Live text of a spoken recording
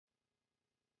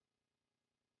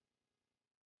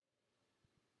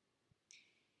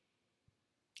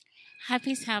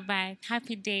Happy Sabbath,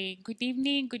 happy day, good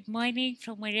evening, good morning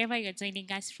from wherever you're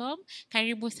joining us from.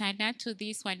 Karibu sana to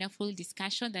this wonderful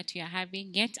discussion that we are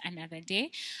having yet another day.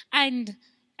 And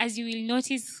as you will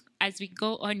notice as we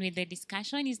go on with the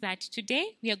discussion, is that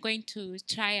today we are going to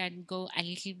try and go a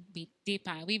little bit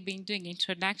deeper. We've been doing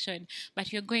introduction, but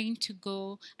we're going to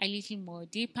go a little more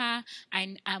deeper.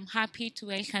 And I'm happy to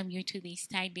welcome you to this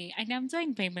study. And I'm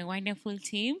joined by my wonderful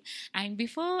team. And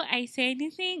before I say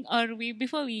anything,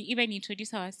 before we even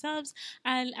introduce ourselves,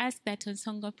 I'll ask that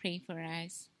Onsongo pray for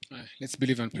us. Let's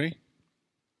believe and pray.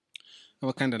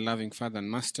 Our kind and loving Father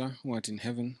and Master, who art in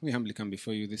heaven, we humbly come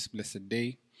before you this blessed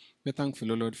day. We're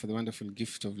thankful, O Lord, for the wonderful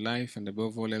gift of life, and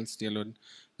above all else, dear Lord,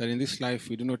 that in this life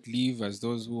we do not live as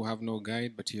those who have no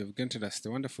guide, but you have granted us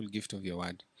the wonderful gift of your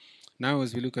word. Now,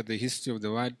 as we look at the history of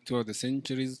the word throughout the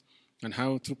centuries, and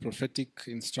how through prophetic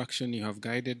instruction you have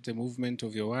guided the movement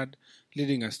of your word,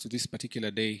 leading us to this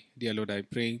particular day, dear Lord, I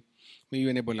pray, may you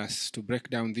enable us to break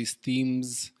down these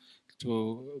themes,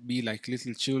 to be like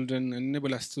little children, and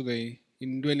enable us to the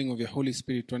indwelling of your Holy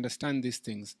Spirit to understand these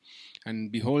things.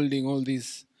 And beholding all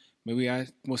these, may we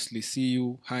mostly see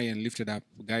you high and lifted up,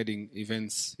 guiding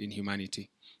events in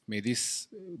humanity. May this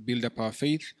build up our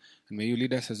faith, and may you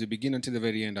lead us as we begin until the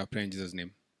very end. I pray in Jesus' name.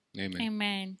 Amen.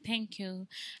 Amen. Thank you.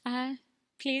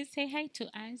 Please say hi to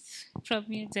us from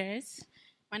you, Jess.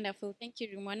 Wonderful. Thank you,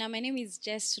 Rumona. My name is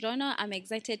Jess Rono. I'm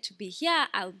excited to be here.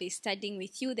 I'll be studying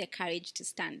with you the courage to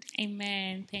stand.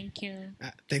 Amen. Thank you.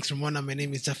 Thanks, Rumona. My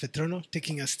name is Jafet Rono,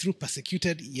 taking us through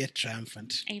persecuted yet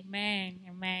triumphant. Amen.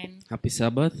 Amen. Happy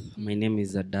Sabbath. My name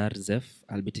is Adar Zeph.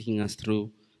 I'll be taking us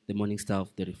through the morning star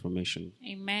of the Reformation.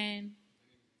 Amen.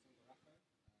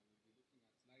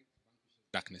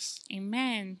 Darkness.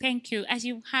 Amen. Thank you. As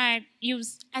you have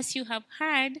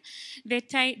heard,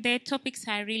 the topics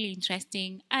are really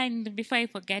interesting. And before I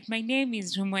forget, my name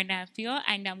is Rumona Pio,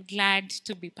 and I'm glad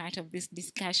to be part of this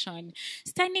discussion.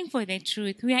 Standing for the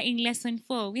truth. We are in lesson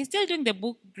 4. We're still doing the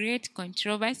book Great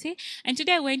Controversy, and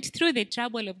today I went through the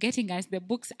trouble of getting us the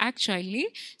books actually.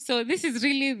 So this is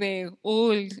really the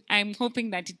old. I'm hoping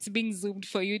that it's being zoomed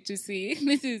for you to see.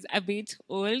 This is a bit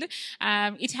old.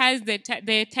 It has the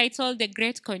title, The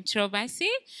Great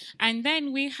Controversy. And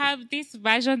then we have this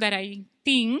version that I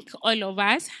think all of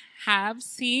us have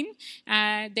seen,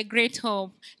 The Great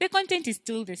Hope. The content is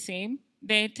still the same.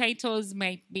 The titles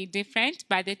might be different,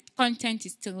 but the content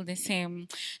is still the same.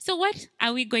 So what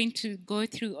are we going to go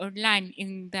through or learn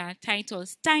in the title,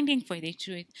 Standing for the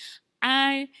Truth?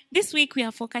 This week we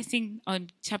are focusing on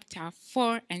chapter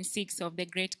 4 and 6 of the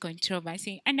Great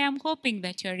Controversy, and I'm hoping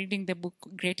that you're reading the book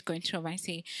Great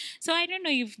Controversy. So I don't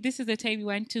know if this is the time you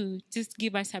want to just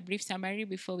give us a brief summary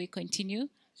before we continue.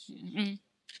 Mm-hmm.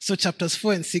 So chapters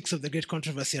 4 and 6 of the Great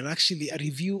Controversy are actually a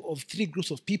review of 3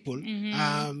 groups of people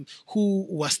who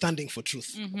were standing for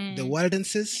truth. The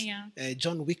Waldenses,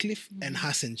 John Wycliffe, and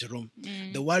Hassan Jerome.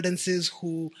 The Waldenses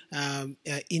who,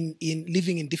 in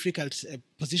living in difficult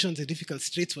positions and difficult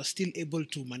straits, were still able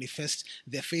to manifest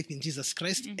their faith in Jesus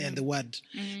Christ and the Word.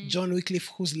 John Wycliffe,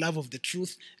 whose love of the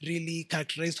truth really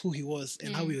characterized who he was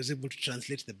and how he was able to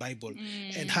translate the Bible.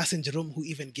 And Hassan Jerome, who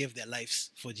even gave their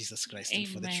lives for Jesus Christ and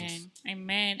for the truth.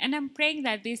 Amen. And I'm praying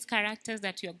that these characters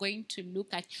that you're going to look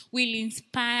at will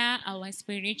inspire our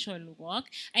spiritual walk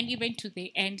and even to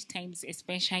the end times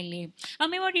especially. Our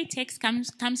memory text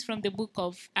comes from the book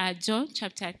of John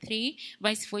chapter 3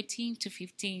 verse 14 to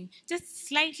 15, just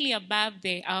slightly above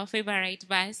our favorite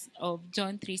verse of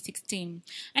John 3:16.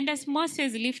 And as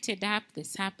Moses lifted up the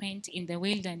serpent in the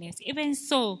wilderness, even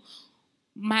so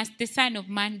must the Son of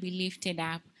Man be lifted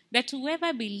up, that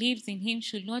whoever believes in him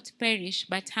should not perish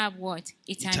but have what?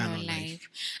 Eternal life.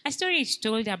 A story is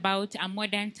told about a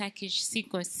modern Turkish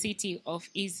city of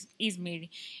Izmir.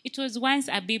 It was once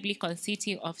a biblical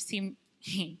city of Simina.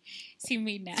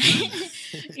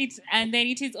 And then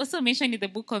it is also mentioned in the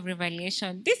book of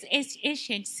Revelation. This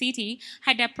ancient city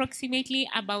had approximately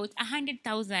about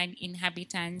 100,000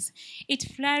 inhabitants. It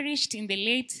flourished in the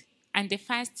late and the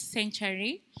 1st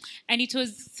century, and it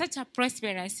was such a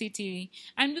prosperous city.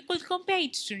 And we could compare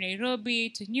it to Nairobi,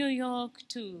 to New York,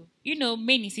 to,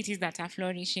 many cities that are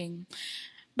flourishing.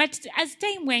 But as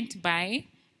time went by,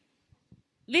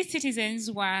 these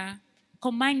citizens were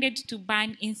commanded to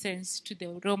burn incense to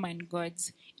the Roman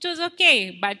gods. It was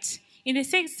okay, but in the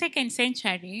 2nd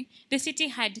century, the city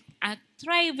had a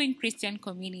thriving Christian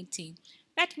community.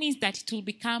 That means that it will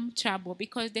become trouble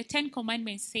because the 10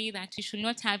 commandments say that you should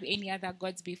not have any other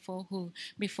gods before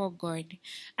God.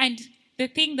 And the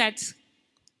thing that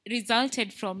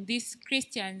resulted from these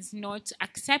Christians not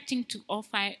accepting to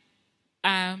offer,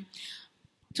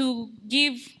 to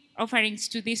give offerings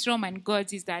to these Roman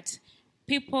gods is that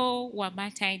people were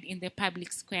martyred in the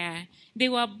public square. They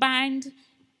were burned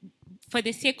for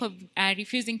the sake of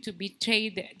refusing to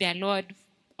betray their Lord,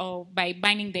 or by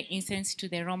burning the incense to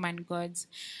the Roman gods.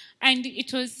 And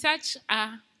it was such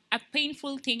a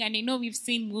painful thing. And I know we've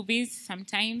seen movies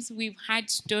sometimes, we've heard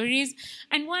stories.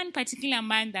 And one particular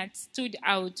man that stood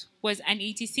out was an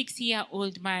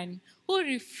 86-year-old man who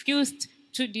refused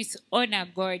to dishonor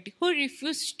God, who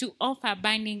refused to offer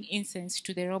burning incense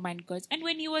to the Roman gods. And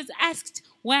when he was asked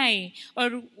why,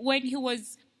 or when he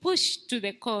was pushed to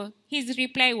the core, his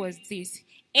reply was this: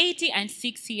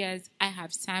 86 years I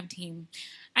have served him,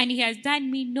 and he has done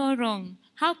me no wrong.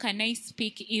 How can I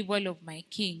speak evil of my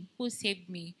king who saved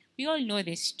me? We all know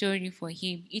the story for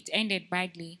him. It ended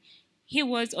badly. He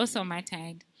was also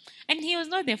martyred. And he was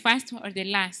not the first or the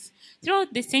last.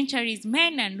 Throughout the centuries,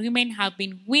 men and women have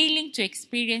been willing to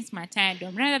experience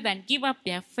martyrdom rather than give up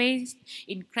their faith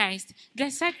in Christ. The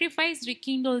sacrifice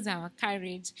rekindles our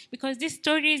courage, because these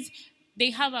stories, they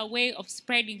have a way of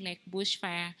spreading like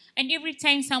bushfire. And every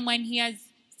time someone hears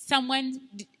someone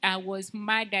was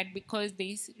murdered because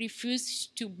they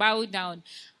refused to bow down,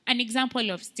 an example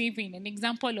of Stephen, an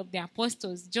example of the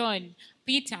apostles, John,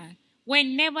 Peter,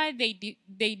 whenever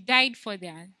they died for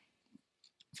their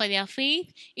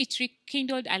faith, it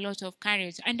rekindled a lot of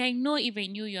courage. And I know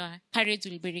even your courage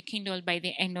will be rekindled by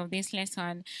the end of this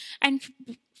lesson. And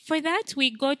for that,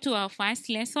 we go to our first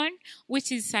lesson,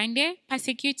 which is Sunday,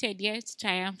 Persecuted Yet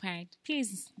Triumphant.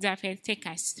 Please, Zafel, take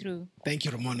us through. Thank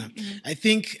you, Ramona. I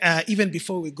think even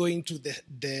before we go into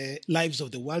the lives of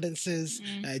the Waldenses,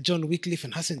 John Wycliffe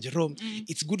and Hassan Jerome,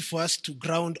 it's good for us to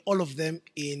ground all of them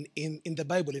in the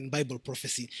Bible, in Bible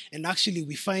prophecy. And actually,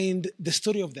 we find the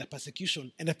story of their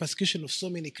persecution and the persecution of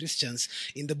so many Christians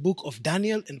in the book of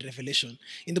Daniel and Revelation.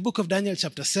 In the book of Daniel,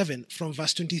 chapter 7, from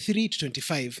verse 23 to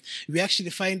 25, we actually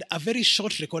find a very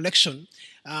short recollection,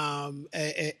 a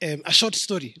short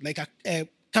story, like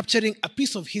capturing a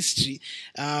piece of history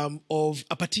of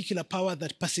a particular power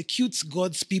that persecutes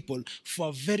God's people for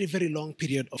a very, very long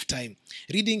period of time.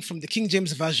 Reading from the King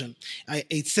James Version,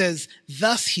 it says,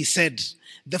 "Thus he said,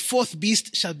 the fourth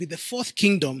beast shall be the fourth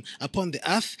kingdom upon the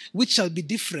earth, which shall be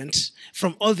different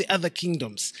from all the other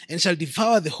kingdoms, and shall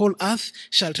devour the whole earth,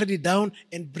 shall tread it down,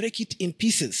 and break it in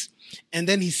pieces." And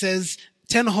then he says,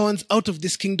 10 horns out of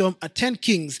this kingdom are 10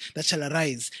 kings that shall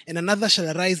arise, and another shall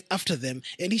arise after them,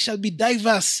 and he shall be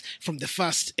diverse from the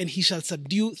first, and he shall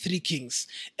subdue 3 kings.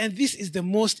 And this is the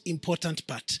most important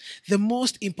part. The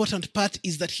most important part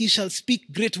is that he shall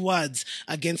speak great words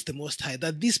against the Most High,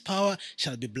 that this power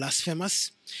shall be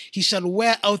blasphemous. He shall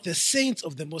wear out the saints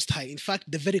of the Most High. In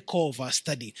fact, the very core of our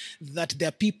study, that there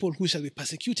are people who shall be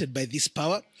persecuted by this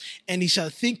power, and he shall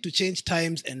think to change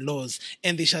times and laws,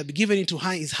 and they shall be given into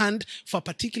his hand for a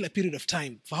particular period of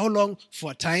time. For how long?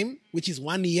 For a time, which is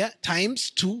 1 year,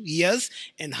 times 2 years,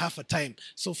 and half a time.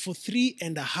 So for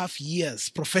 3.5 years,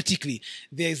 prophetically,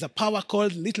 there is a power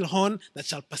called little horn that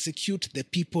shall persecute the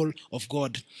people of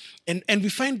God. And we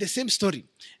find the same story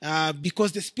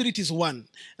because the Spirit is one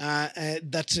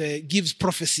that gives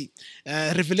prophecy.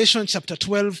 Revelation chapter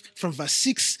 12 from verse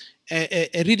 6,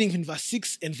 reading in verse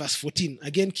 6 and verse 14.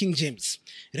 Again, King James.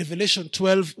 Revelation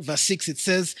 12 verse 6, it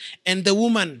says, "And the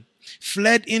woman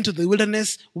fled into the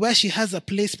wilderness, where she has a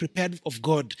place prepared of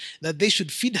God, that they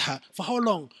should feed her for how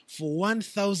long? For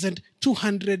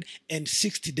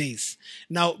 1,260 days.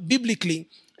 Now, biblically,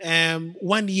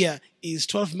 1 year is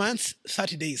 12 months,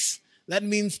 30 days. That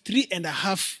means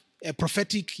 3.5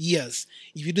 prophetic years.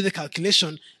 If you do the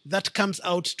calculation, that comes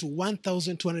out to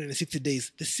 1,260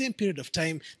 days, the same period of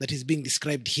time that is being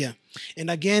described here. And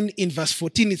again, in verse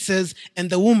 14, it says, "And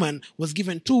the woman was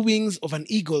given 2 wings of an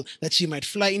eagle, that she might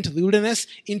fly into the wilderness,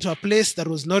 into a place that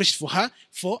was nourished for her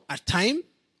for a time."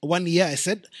 1 year, I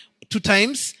said, 2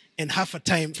 times, and half a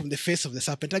time from the face of the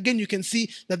serpent. Again, you can see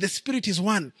that the Spirit is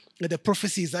one. That the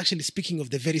prophecy is actually speaking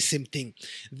of the very same thing.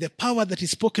 The power that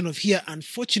is spoken of here,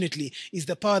 unfortunately, is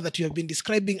the power that you have been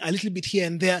describing a little bit here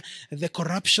and there, the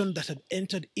corruption that had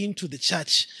entered into the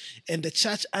church. And the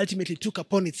church ultimately took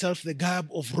upon itself the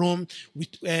garb of Rome.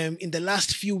 In the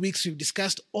last few weeks, we've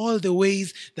discussed all the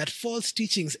ways that false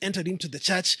teachings entered into the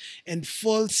church, and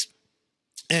false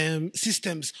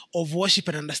systems of worship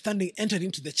and understanding entered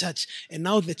into the church. And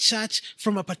now the church,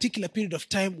 from a particular period of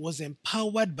time, was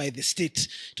empowered by the state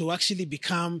to actually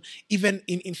become, even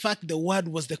in fact, the word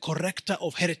was the corrector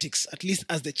of heretics, at least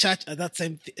as the church at that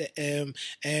time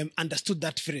understood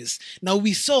that phrase. Now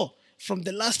we saw from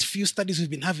the last few studies we've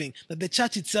been having that the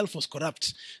church itself was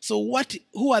corrupt. So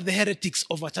who are the heretics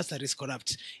of a church that is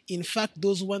corrupt? In fact,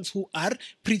 those ones who are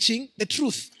preaching the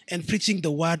truth and preaching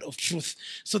the word of truth.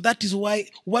 So that is why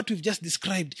what we've just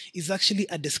described is actually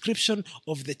a description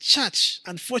of the church,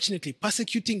 unfortunately,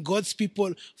 persecuting God's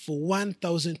people for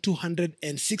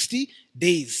 1,260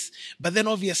 days. But then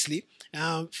obviously,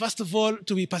 first of all,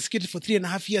 to be persecuted for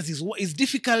 3.5 years is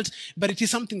difficult, but it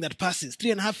is something that passes.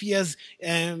 3.5 years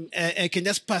can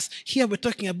just pass. Here we're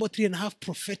talking about 3.5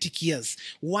 prophetic years.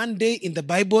 One day in the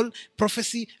Bible,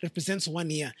 prophecy represents 1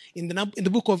 year. In the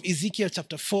book of Ezekiel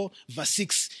chapter 4, verse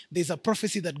 6, there's a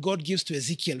prophecy that God gives to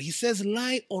Ezekiel. He says,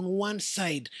 lie on one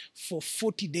side for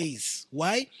 40 days.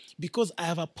 Why? Because I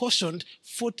have apportioned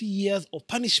 40 years of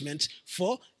punishment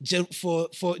for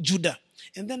Judah.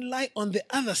 And then lie on the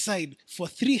other side for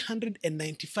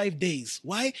 395 days.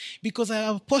 Why? Because I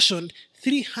have apportioned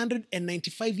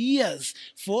 395 years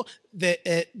for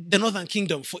the northern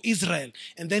kingdom, for Israel.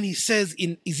 And then he says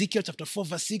in Ezekiel chapter 4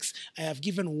 verse 6, I have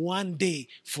given 1 day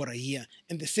for a year.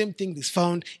 And the same thing is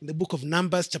found in the book of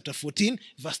Numbers chapter 14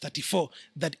 verse 34,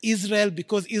 that Israel,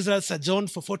 because Israel sojourned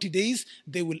for 40 days,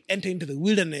 they will enter into the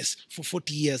wilderness for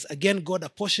 40 years. Again, God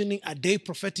apportioning a day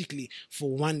prophetically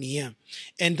for 1 year.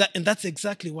 And that's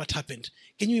exactly what happened.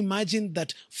 Can you imagine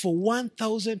that for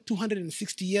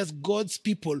 1,260 years, God's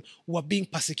people were being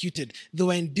persecuted? They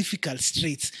were in difficult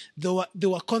straits. They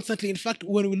were constantly, in fact,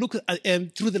 when we look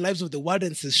at, through the lives of the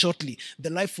Waldenses shortly,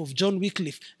 the life of John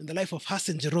Wycliffe and the life of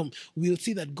Hassan Jerome, we'll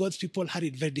see that God's people had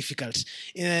it very difficult.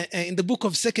 In the book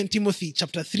of 2 Timothy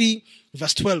chapter 3,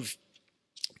 verse 12,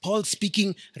 Paul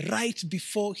speaking right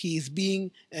before he's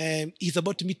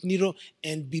about to meet Nero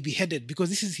and be beheaded, because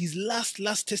this is his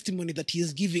last testimony that he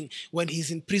is giving when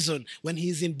he's in prison, when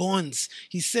he's in bonds.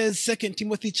 He says, 2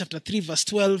 Timothy chapter 3 verse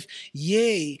 12,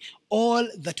 yea, all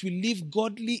that will live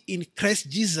godly in Christ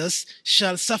Jesus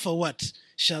shall suffer what?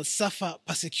 Shall suffer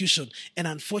persecution. And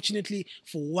unfortunately,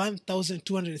 for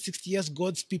 1,260 years,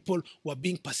 God's people were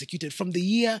being persecuted. From the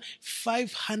year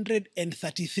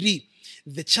 533,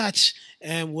 the church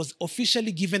was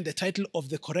officially given the title of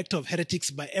the corrector of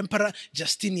heretics by Emperor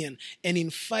Justinian. And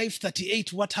in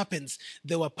 538, what happens?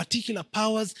 There were particular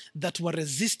powers that were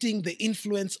resisting the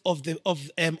influence of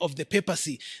the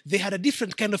papacy. They had a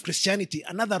different kind of Christianity,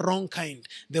 another wrong kind.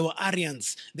 They were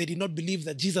Arians. They did not believe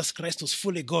that Jesus Christ was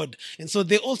fully God. And so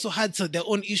they also had their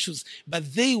own issues,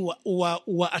 but they were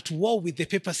at war with the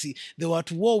papacy. They were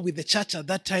at war with the church at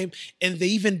that time, and they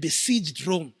even besieged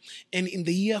Rome. And in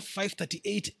the year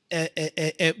 538,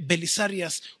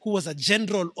 Belisarius, who was a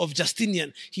general of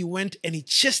Justinian, he went and he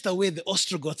chased away the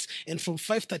Ostrogoths. And from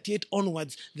 538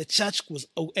 onwards, the church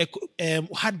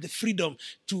had the freedom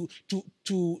to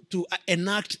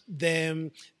enact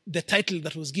the title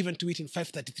that was given to it in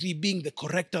 533, being the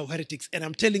corrector of heretics. And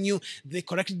I'm telling you, they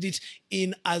corrected it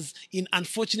in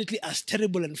unfortunately as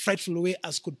terrible and frightful way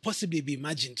as could possibly be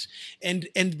imagined. And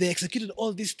they executed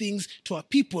all these things to a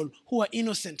people who are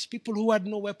innocent, people who had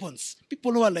no weapons,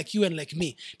 people who are like you and like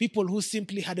me, people who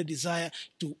simply had a desire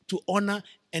to honor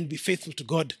and be faithful to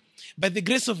God. By the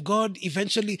grace of God,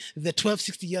 eventually the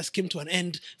 1260 years came to an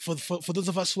end. For those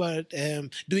of us who are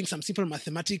doing some simple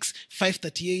mathematics,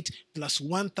 538 plus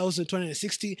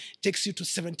 1,260 takes you to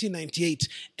 1798.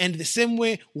 And the same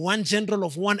way, one general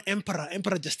of one emperor,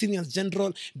 Emperor Justinian's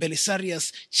general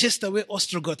Belisarius, chased away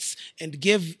Ostrogoths and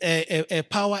gave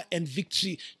power and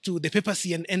victory to the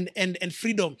papacy and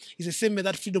freedom. It's the same way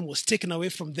that freedom was taken away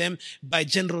from them by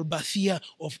General Bathia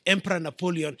of Emperor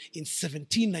Napoleon in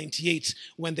 1798,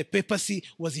 when the papacy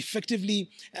was effectively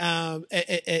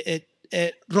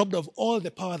robbed of all the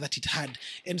power that it had.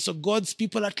 And so God's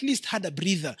people at least had a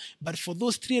breather. But for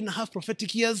those 3.5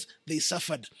 prophetic years, they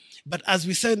suffered. But as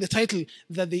we saw in the title,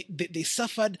 that they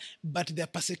suffered, but their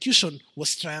persecution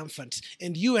was triumphant.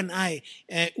 And you and I,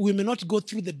 we may not go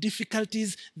through the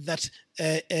difficulties that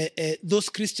those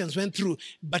Christians went through,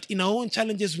 but in our own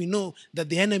challenges, we know that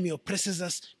the enemy oppresses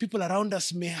us. People around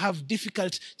us may have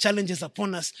difficult challenges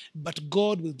upon us, but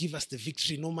God will give us the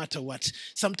victory no matter what.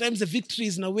 Sometimes the victory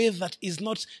is in a way that is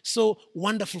not so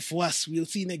wonderful for us. We'll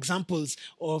see in examples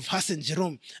of Hassan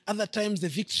Jerome. Other times the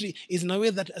victory is in a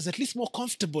way that is at least more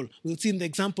comfortable. We'll see in the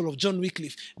example of John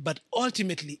Wycliffe. But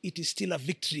ultimately, it is still a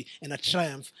victory and a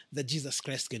triumph that Jesus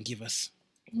Christ can give us.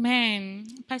 Man,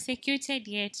 persecuted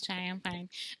yet triumphant.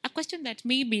 A question that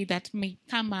may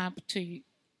come up to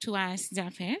us,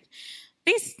 Japheth.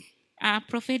 These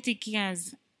prophetic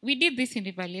years, we did this in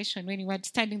Revelation when we were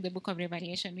studying the book of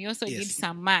Revelation. We also did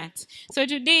some math. So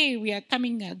today we are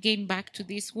coming again back to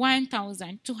this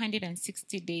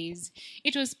 1,260 days.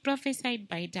 It was prophesied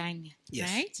by Daniel,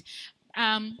 right?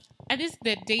 are these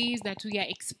the days that we are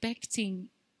expecting?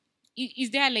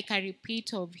 Is there like a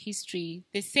repeat of history,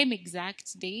 the same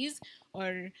exact days,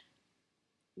 or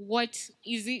what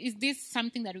is it? Is this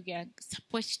something that we are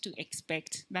supposed to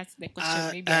expect? That's the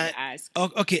question maybe I'd ask.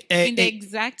 Okay. In the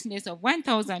exactness of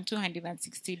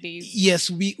 1,260 days. Yes,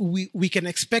 we can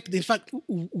expect. In fact,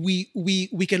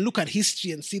 we can look at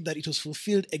history and see that it was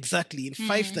fulfilled exactly in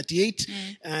 538.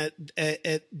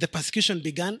 The persecution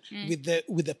began with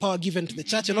the power given to the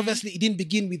church, and obviously it didn't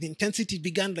begin with intensity. It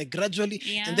began like gradually,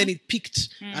 and then it peaked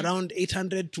around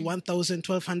 800 to 1,000,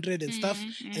 1,200 and stuff,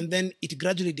 and then it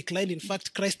gradually declined. In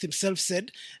fact, Christ himself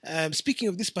said, speaking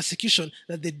of this persecution,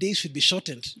 that the days should be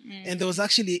shortened. And there was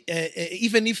actually,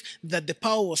 even if that the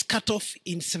power was cut off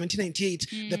in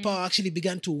 1798, the power actually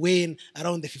began to wane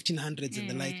around the 1500s and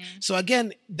the like. So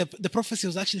again, the prophecy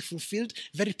was actually fulfilled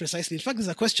very precisely. In fact, there's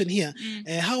a question here,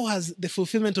 how has the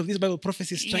fulfillment of this Bible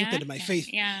prophecy strengthened my faith?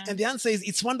 And the answer is,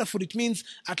 it's wonderful. It means,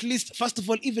 at least, first of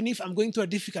all, even if I'm going through a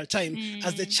difficult time,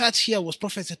 as the church here was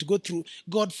prophesied to go through,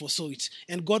 God foresaw it.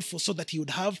 And God foresaw that he would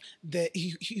have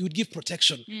he would give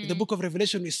protection. In the book of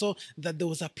Revelation, we saw that there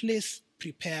was a place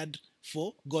prepared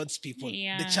for God's people,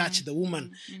 the church, the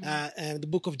woman. The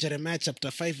book of Jeremiah chapter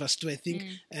 5 verse 2, I think,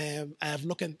 I have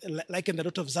likened the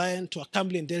daughter of Zion to a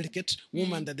comely and delicate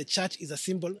woman, that the church is a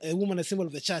symbol, a woman a symbol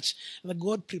of the church, and that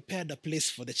God prepared a place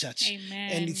for the church.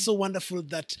 Amen. And it's so wonderful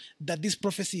that this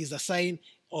prophecy is a sign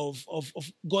of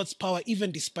God's power, even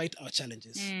despite our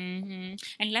challenges. And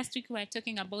last week we were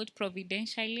talking about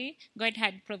providentially. God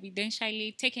had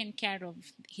providentially taken care of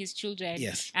his children.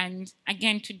 Yes. And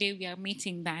again, today we are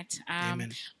meeting that.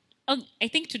 Amen. I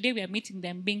think today we are meeting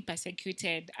them being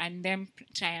persecuted and them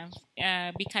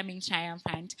becoming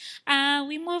triumphant.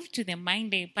 We move to the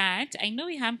Monday part. I know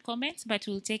we have comments, but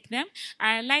we'll take them.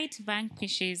 Light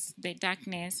vanquishes the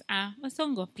darkness.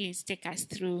 Osongo, please take us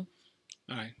through.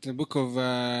 All right. The book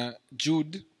of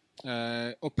Jude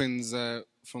opens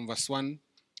from verse 1.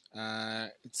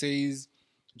 It says,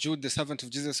 Jude, the servant of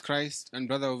Jesus Christ and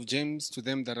brother of James, to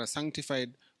them that are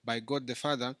sanctified by God the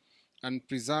Father and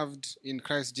preserved in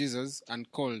Christ Jesus and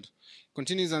called.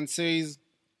 Continues and says,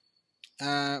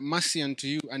 mercy unto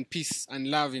you and peace and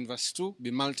love in verse 2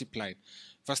 be multiplied.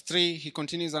 Verse 3, he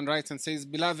continues and writes and says,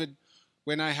 Beloved,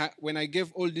 when I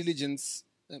gave all diligence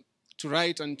to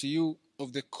write unto you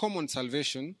of the common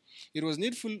salvation, it was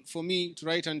needful for me to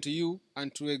write unto you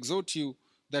and to exhort you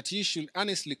that ye should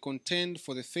earnestly contend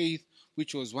for the faith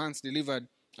which was once delivered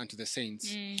unto the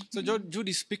saints. So Jude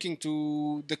is speaking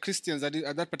to the Christians at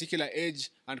that particular age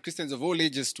and Christians of all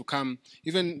ages to come,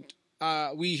 even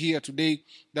we here today,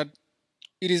 that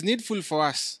it is needful for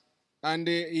us, and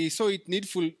he saw it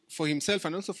needful for himself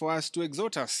and also for us to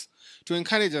exhort us, to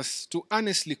encourage us to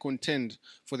earnestly contend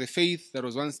for the faith that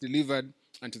was once delivered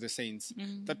unto the saints.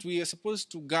 That we are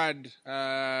supposed to guard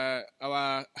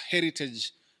our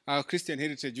heritage, our Christian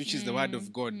heritage, which is the word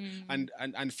of God,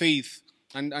 and faith,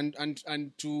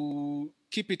 and to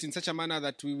keep it in such a manner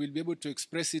that we will be able to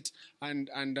express it and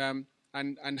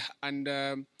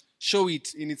show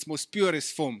it in its most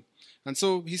purest form. And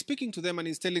so he's speaking to them and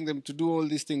he's telling them to do all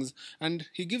these things. And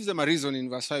he gives them a reason in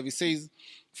verse 5. He says,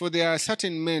 For there are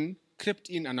certain men crept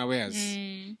in unawares,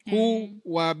 who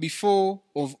were before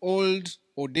of old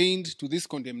ordained to this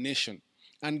condemnation,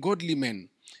 ungodly men,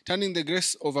 turning the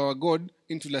grace of our God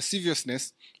into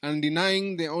lasciviousness and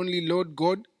denying the only Lord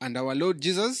God and our Lord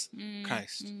Jesus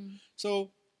Christ.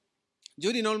 So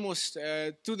Jude, in almost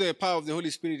through the power of the Holy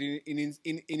Spirit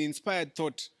in inspired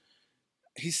thought,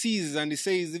 he sees and he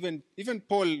says, even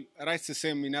Paul writes the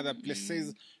same in other places,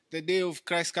 says the day of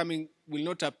Christ coming will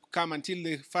not come until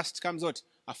the first comes out,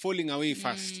 a falling away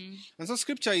first. And so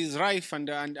scripture is rife and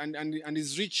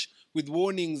is rich with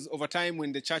warnings of a time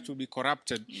when the church will be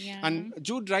corrupted. And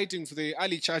Jude, writing to the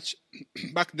early church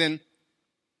back then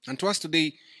and to us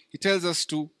today, he tells us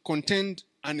to contend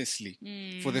earnestly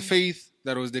for the faith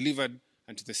that was delivered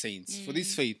unto the saints, for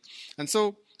this faith. And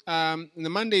so the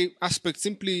Monday aspect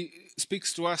simply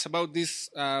speaks to us about this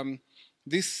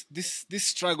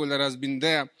struggle that has been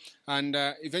there, and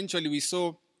eventually we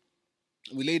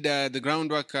laid the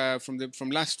groundwork from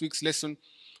last week's lesson.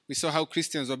 We saw how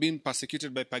Christians were being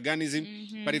persecuted by paganism,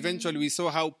 but eventually we saw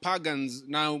how pagans,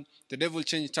 now the devil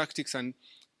changed tactics and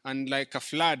like a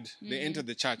flood they entered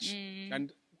the church,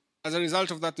 and as a result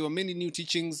of that there were many new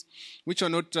teachings which were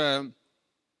not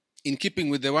in keeping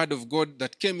with the word of God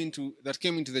that came into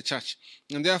the church.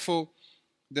 And therefore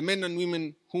the men and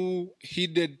women who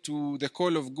heeded to the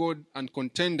call of God and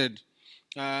contended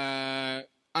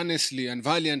earnestly and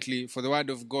valiantly for the word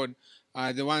of God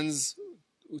are the ones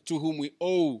to whom we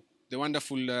owe the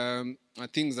wonderful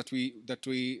things that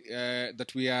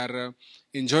we are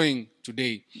enjoying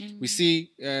today. We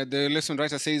see the lesson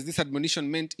writer says this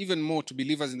admonition meant even more to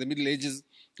believers in the Middle Ages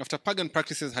after pagan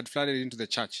practices had flooded into the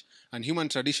church and human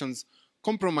traditions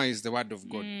compromised the word of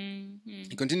God.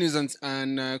 He continues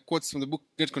and quotes from the book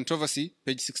Great Controversy,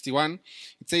 page 61.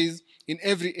 It says, "In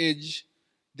every age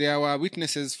there were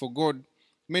witnesses for God,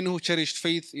 men who cherished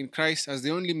faith in Christ as the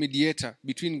only mediator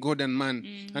between God and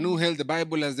man, and who held the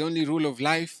Bible as the only rule of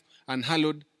life and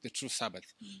hallowed the true Sabbath."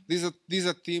 These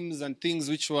are themes and things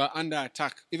which were under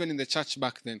attack, even in the church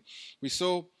back then. We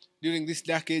saw during these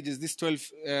dark ages, these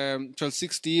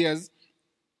 1260 years,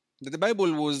 that the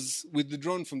Bible was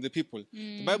withdrawn from the people.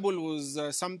 The Bible was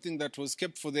something that was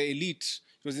kept for the elite.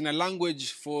 It was in a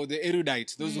language for the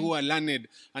erudite, those who are learned.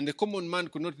 And the common man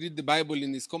could not read the Bible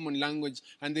in his common language.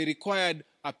 And they required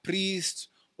a priest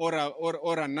or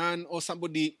a nun or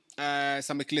somebody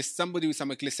with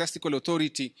some ecclesiastical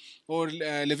authority or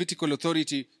Levitical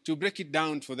authority to break it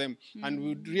down for them. And we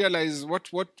would realize,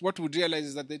 what we'd realize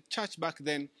is that the church back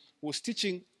then was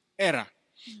teaching error.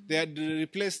 They had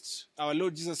replaced our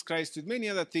Lord Jesus Christ with many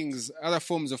other things, other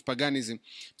forms of paganism.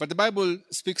 But the Bible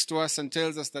speaks to us and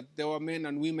tells us that there were men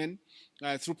and women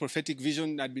through prophetic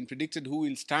vision that had been predicted who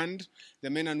will stand.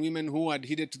 The men and women who had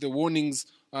heeded to the warnings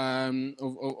of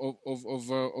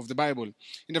the Bible.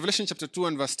 In Revelation chapter 2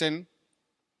 and verse 10,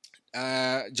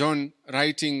 John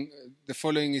writing the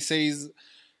following, he says,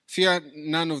 "Fear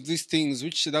none of these things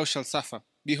which thou shalt suffer.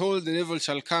 Behold, the devil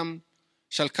shall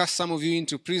cast some of you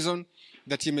into prison,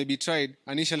 that ye may be tried,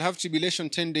 and ye shall have tribulation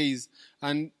 10 days.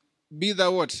 And be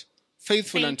thou what?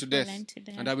 Faithful unto death,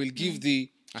 and I will give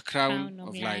thee a crown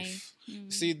of life."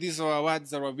 See, these are words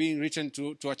that were being written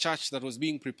to a church that was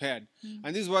being prepared.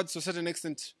 And these words, to a certain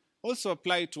extent, also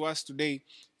apply to us today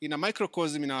in a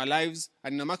microcosm in our lives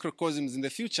and in a macrocosms in the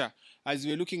future as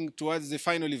we're looking towards the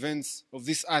final events of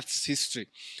this earth's history.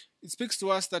 It speaks to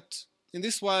us that in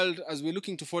this world, as we're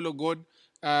looking to follow God,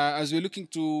 as we're looking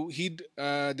to heed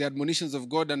the admonitions of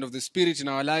God and of the Spirit in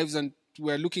our lives, and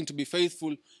we're looking to be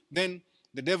faithful, then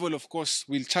the devil, of course,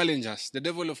 will challenge us. The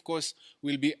devil, of course,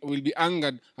 will be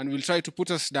angered and will try to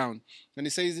put us down. And he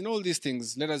says, in all these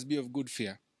things, let us be of good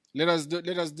fear. Let us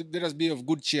be of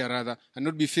good cheer, rather, and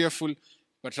not be fearful,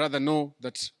 but rather know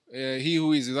that he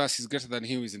who is with us is greater than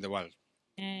he who is in the world.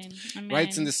 Amen.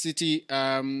 Writes in the city,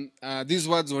 these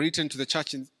words were written to the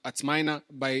church at Smyrna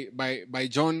by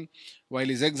John while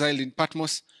he's exiled in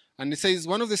Patmos. And it says,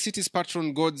 one of the city's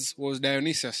patron gods was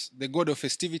Dionysius, the god of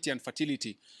festivity and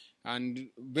fertility. And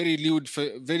very lewd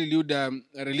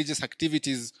religious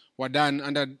activities were done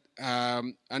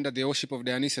under the worship of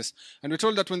Dionysius. And we're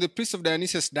told that when the priests of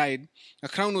Dionysius died, a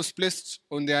crown was placed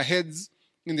on their heads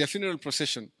in their funeral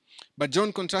procession. But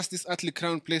John contrasts this earthly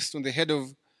crown placed on the head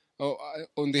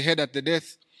at the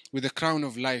death with the crown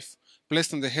of life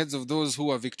placed on the heads of those who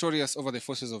are victorious over the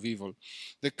forces of evil.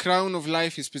 The crown of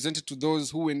life is presented to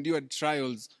those who endured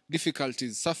trials,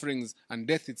 difficulties, sufferings, and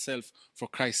death itself for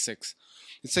Christ's sake.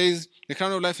 It says, the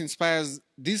crown of life inspires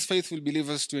these faithful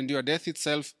believers to endure death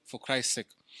itself for Christ's sake.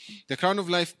 The crown of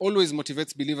life always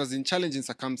motivates believers in challenging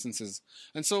circumstances.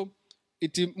 And so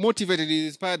it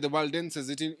inspired the Waldenses,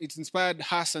 it inspired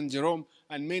Huss and Jerome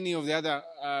and many of the other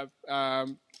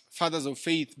fathers of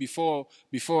faith before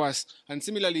us. And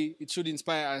similarly, it should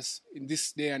inspire us in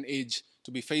this day and age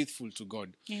to be faithful to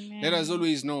God. Amen. Let us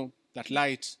always know that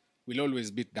light will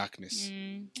always beat darkness.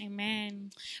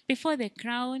 Amen. Before the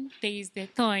crown, there is the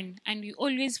thorn, and we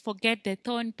always forget the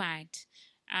thorn part.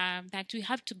 That we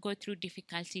have to go through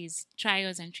difficulties,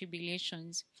 trials, and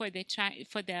tribulations for the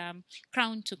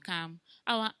crown to come.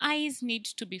 Our eyes need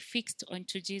to be fixed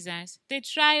onto Jesus. The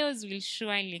trials will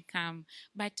surely come,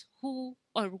 but who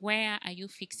or where are you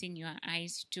fixing your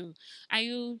eyes to? Are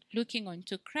you looking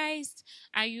onto Christ?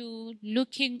 Are you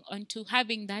looking onto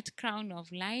having that crown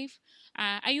of life?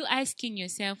 Are you asking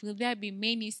yourself, will there be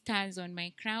many stars on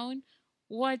my crown?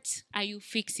 What are you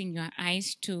fixing your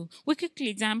eyes to? We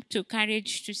quickly jump to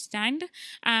Courage to Stand.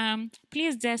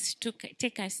 Please just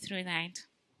take us through that.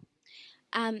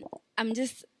 I'm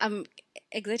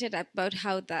excited about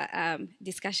how the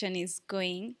discussion is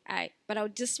going. But I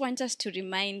just want us to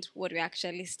remind what we're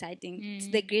actually studying. It's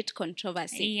the great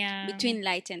controversy between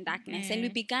light and darkness. And we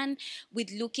began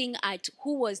with looking at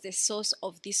who was the source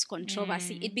of this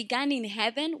controversy. It began in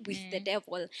heaven with the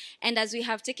devil. And as we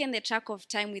have taken the track of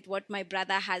time with what my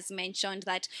brother has mentioned,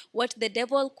 that what the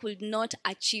devil could not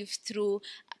achieve through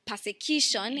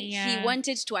persecution, he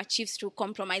wanted to achieve through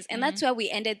compromise. And that's where we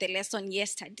ended the lesson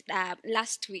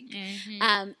last week.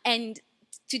 And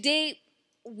today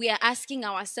we are asking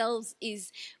ourselves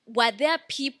is, were there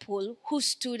people who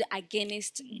stood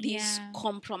against this Yeah.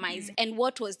 compromise? And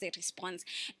what was the response?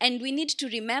 And we need to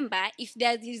remember, if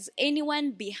there is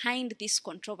anyone behind this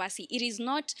controversy, it is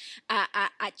not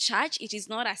a church, it is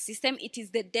not a system, it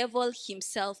is the devil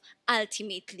himself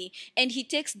ultimately. And he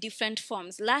takes different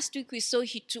forms. Last week we saw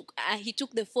he took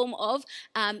the form of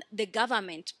the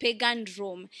government, pagan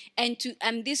Rome. And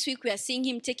this week we are seeing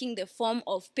him taking the form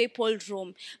of papal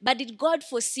Rome. But did God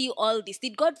foresee all this?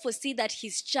 Did God foresee that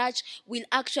his church will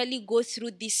actually go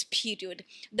through this period?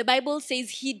 The Bible says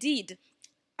he did.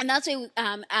 And that's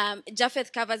why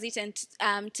Japheth covers it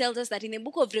and tells us that in the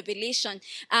book of Revelation,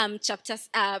 chapter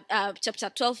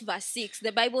 12, verse 6,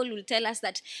 the Bible will tell us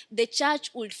that the church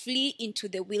would flee into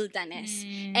the wilderness.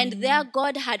 And there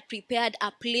God had prepared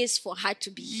a place for her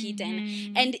to be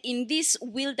hidden. And in this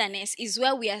wilderness is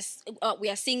where we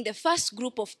are seeing the first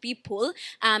group of people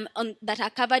that are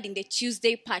covered in the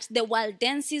Tuesday part, the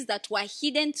Waldenses that were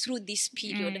hidden through this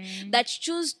period, that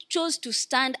chose to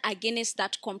stand against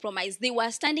that compromise. They were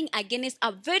standing against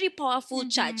a very powerful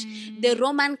church, the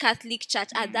Roman Catholic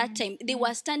Church at that time. They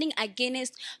were standing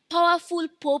against powerful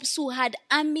popes who had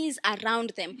armies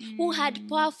around them, who had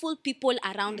powerful people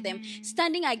around them,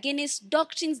 standing against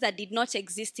doctrines that did not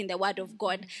exist in the Word of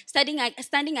God, standing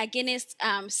against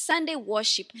Sunday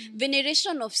worship,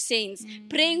 veneration of saints,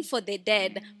 praying for the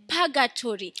dead,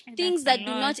 purgatory, things that do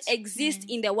not exist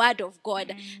in the Word of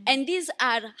God. And these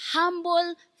are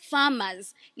humble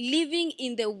farmers living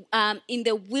in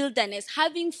the wilderness,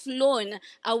 having flown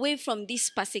away from this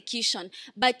persecution,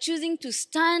 but choosing to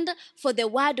stand for the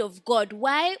Word of God.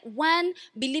 Why? One,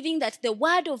 believing that the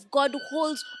Word of God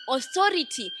holds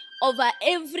authority over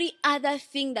every other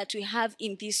thing that we have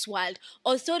in this world.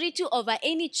 Authority over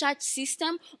any church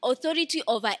system, authority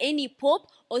over any pope,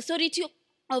 authority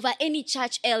over any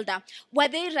church elder. Were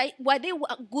they right? Were they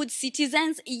good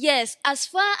citizens? Yes. As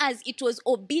far as it was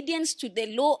obedience to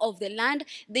the law of the land,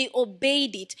 they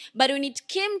obeyed it. But when it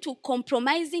came to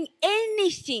compromising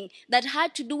anything that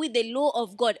had to do with the law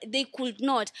of God, they could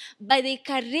not. But they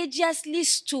courageously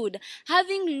stood,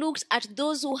 having looked at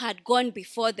those who had gone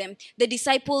before them, the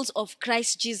disciples of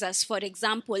Christ Jesus, for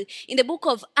example. In the book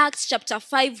of Acts chapter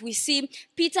 5, we see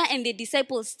Peter and the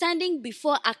disciples standing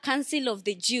before a council of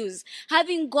the Jews,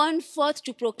 having gone forth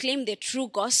to proclaim the true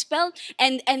gospel,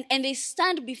 and they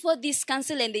stand before this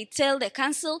council and they tell the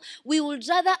council, we would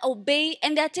rather obey,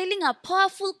 and they're telling a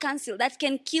powerful council that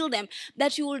can kill them,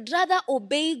 that you would rather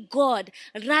obey God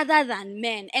rather than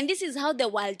men. And this is how the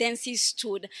Waldenses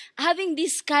stood, having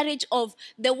this courage of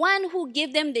the one who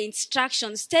gave them the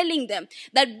instructions, telling them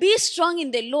that be strong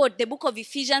in the Lord. The book of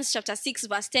Ephesians chapter 6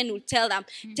 verse 10 will tell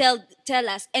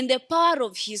us, and the power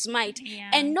of his might,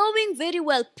 and knowing very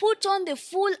well, put on the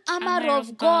full armor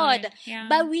of God.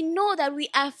 But we know that we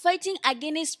are fighting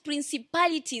against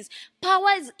principalities,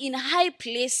 powers in high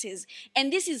places.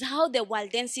 And this is how the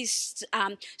Waldenses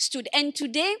stood. And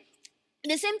today,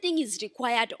 the same thing is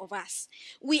required of us.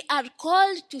 We are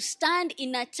called to stand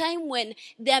in a time when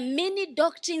there are many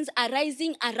doctrines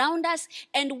arising around us,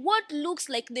 and what looks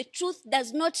like the truth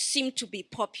does not seem to be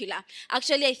popular.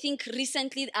 Actually, I think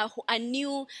recently a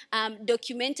new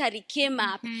documentary came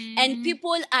up, and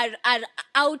people are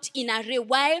out in array.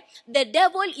 Why? The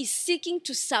devil is seeking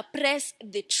to suppress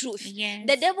the truth. Yes.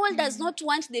 The devil does not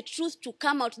want the truth to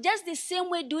come out. Just the same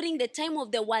way during the time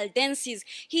of the Waldenses,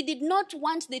 he did not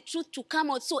want the truth to come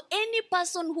out. So any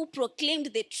person who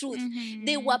proclaimed the truth,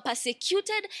 they were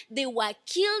persecuted, they were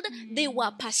killed, they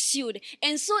were pursued.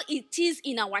 And so it is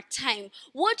in our time.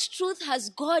 What truth has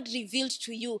God revealed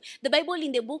to you? The Bible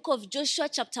in the book of Joshua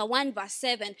chapter 1 verse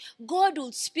 7, God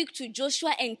will speak to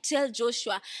Joshua and tell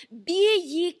Joshua, be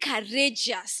ye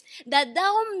courageous, that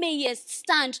thou mayest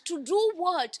stand to do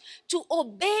what? To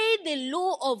obey the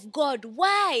law of God.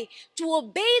 Why? To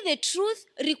obey the truth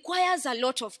requires a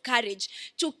lot of courage.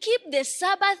 To keep the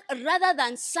Sabbath rather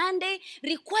than Sunday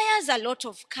requires a lot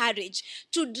of courage.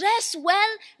 To dress well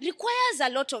requires a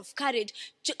lot of courage.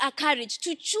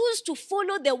 To choose to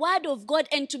follow the word of God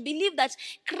and to believe that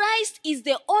Christ is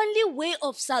the only way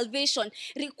of salvation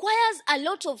requires a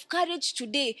lot of courage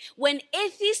today, when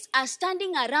atheists are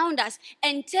standing around us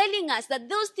and telling us that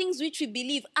those things which we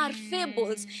believe are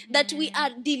fables, that we are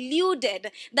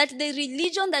deluded, that the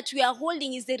religion that we are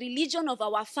holding is the religion of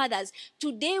our fathers.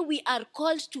 Today we are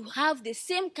called to have have the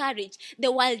same courage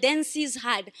the Waldenses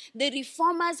had, the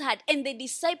reformers had, and the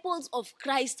disciples of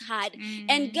Christ had.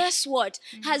 And guess what?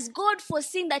 Has God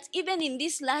foreseen that even in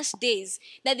these last days,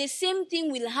 that the same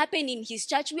thing will happen in his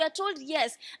church? We are told,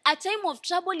 yes, a time of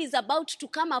trouble is about to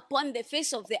come upon the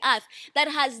face of the earth that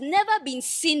has never been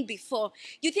seen before.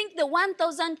 You think the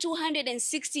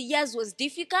 1,260 years was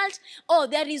difficult? Oh,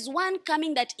 there is one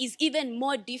coming that is even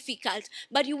more difficult.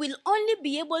 But you will only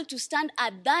be able to stand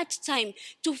at that time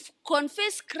to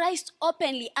confess Christ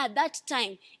openly at that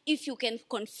time if you can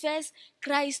confess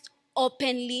Christ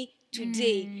openly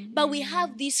today. But we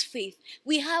have this faith,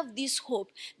 we have this hope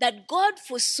that God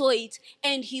foresaw it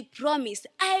and he promised,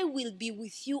 I will be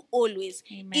with you always,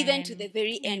 even to the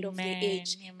very end of the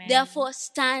age. Therefore,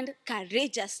 stand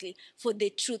courageously for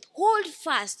the truth. Hold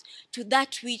fast to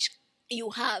that which you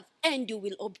have, and you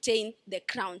will obtain the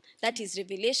crown. That is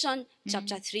Revelation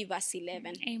chapter 3 verse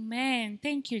 11. Amen.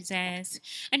 Thank you, Jess.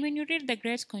 And when you read the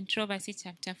Great Controversy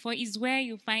chapter 4 is where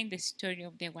you find the story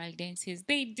of the Waldenses.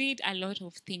 They did a lot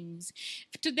of things.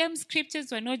 To them,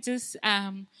 scriptures were not just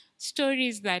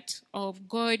stories that of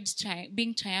God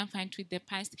being triumphant with the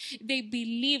past. They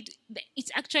believed,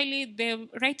 it's actually, the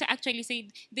writer actually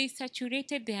said, they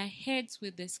saturated their heads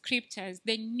with the scriptures,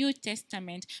 the New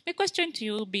Testament. My question to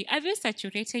you will be, have you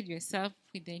saturated yourself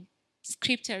with the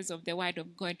scriptures of the word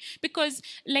of God? Because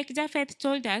like Japheth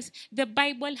told us, the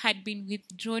Bible had been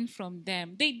withdrawn from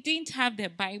them. They didn't have the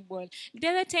Bible. The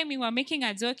other time we were making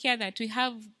a joke here that we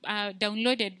have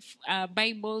downloaded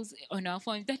Bibles on our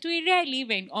phones that we rarely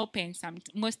even open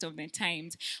most of the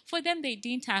times. For them, they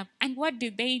didn't have. And what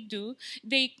did they do?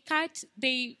 They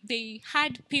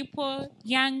had people,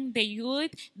 young, the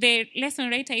youth, the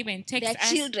lesson writer even texts us.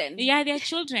 Their children. Yeah, their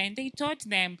children. They taught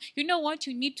them, you know what,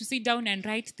 you need to sit down and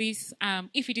write this.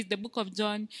 If it is the book of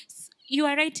John, you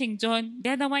are writing John.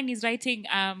 The other one is writing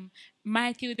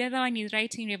Matthew. The other one is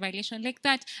writing Revelation, like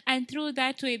that. And through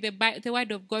that way, the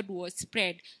word of God was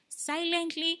spread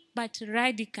silently but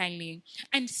radically.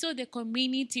 And so the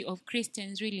community of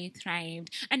Christians really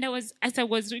thrived. And as I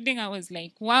was reading, I was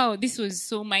like, wow, this was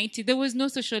so mighty. There was no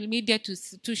social media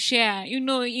to share. You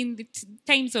know, in the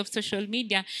times of social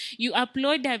media, you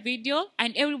upload a video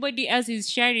and everybody else is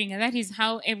sharing, and that is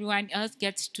how everyone else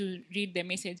gets to read the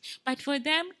message. But for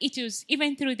them, it was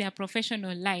even through their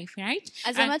professional life, right?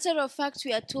 As a matter of fact,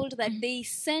 we are told that they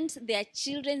sent their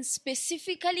children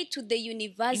specifically to the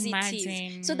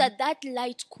universities so that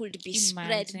light could be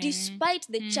spread despite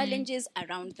the challenges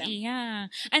around them. Yeah,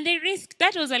 and the risk,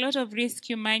 that was a lot of risk,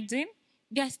 you imagine.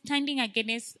 They are standing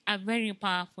against a very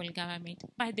powerful government,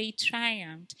 but they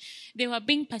triumphed. They were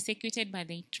being persecuted, but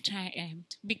they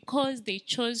triumphed because they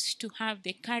chose to have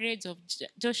the courage of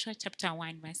Joshua chapter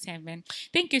 1 verse 7.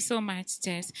 Thank you so much,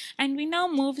 Jess. And we now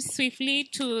move swiftly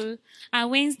to our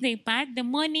Wednesday part, the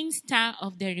morning star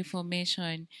of the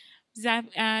Reformation.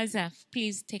 Zaf,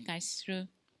 please take us through.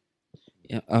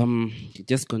 Yeah,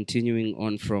 just continuing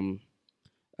on from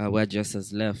where Jess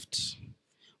has left.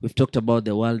 We've talked about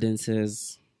the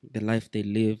Waldenses, the life they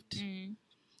lived.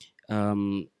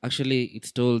 Actually,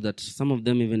 it's told that some of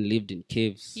them even lived in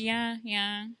caves. Yeah.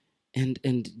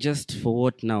 And just for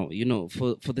what now? You know,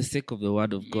 for the sake of the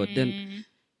word of God.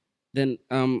 Then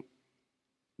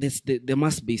there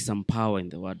must be some power in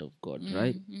the word of God,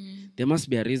 right? There must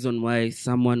be a reason why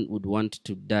someone would want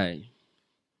to die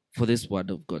for this word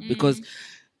of God, because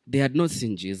they had not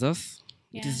seen Jesus.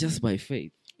 It is just by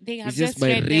faith. It's just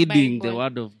by reading the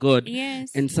word of God.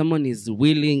 Yes. And someone is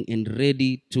willing and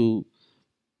ready to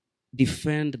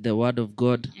defend the word of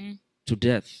God to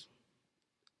death.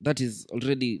 That is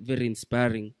already very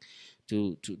inspiring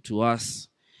to us.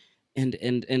 And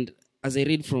as I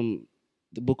read from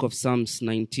the book of Psalms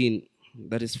 19,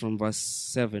 that is from verse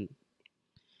 7,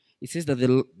 it says that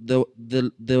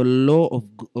the law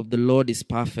of the Lord is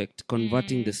perfect,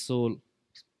 converting the soul.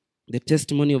 The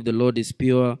testimony of the Lord is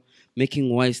pure, making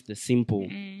wise the simple.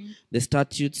 The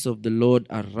statutes of the Lord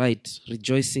are right,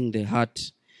 rejoicing the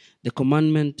heart. The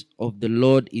commandment of the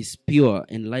Lord is pure,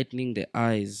 enlightening the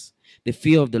eyes. The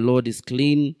fear of the Lord is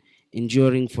clean,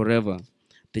 enduring forever.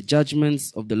 The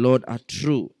judgments of the Lord are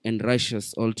true and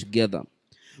righteous altogether.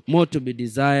 More to be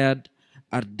desired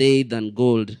are they than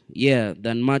gold, yea,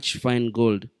 than much fine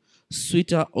gold,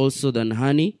 sweeter also than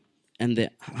honey and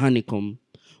the honeycomb.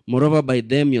 Moreover, by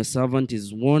them your servant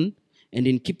is warned, and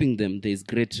in keeping them there is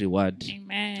great reward.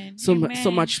 Amen. So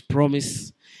much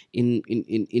promise in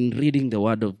reading the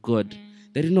word of God.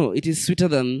 That, you know, it is sweeter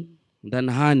than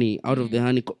honey out of the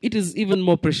honeycomb. It is even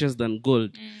more precious than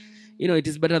gold. You know, it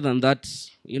is better than that.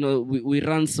 You know, we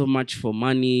run so much for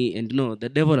money, and no, the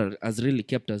devil has really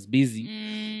kept us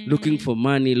busy looking for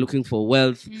money, looking for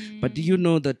wealth. But do you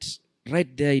know that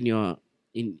right there in your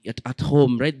at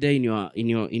home, right there in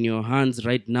your hands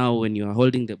right now, when you are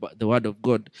holding the word of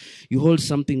God, you hold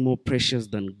something more precious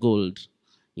than gold.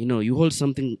 You hold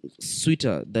something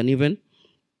sweeter than even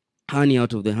honey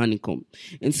out of the honeycomb.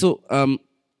 And so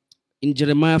in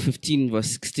Jeremiah 15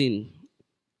 verse 16,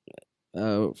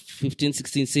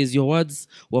 15:16 says, your words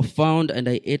were found and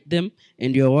I ate them,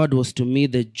 and your word was to me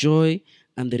the joy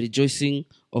and the rejoicing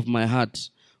of my heart,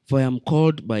 for I am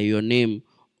called by your name,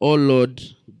 O Lord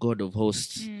God of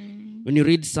hosts. When you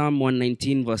read Psalm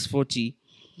 119 verse 40,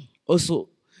 also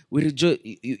we rejoice.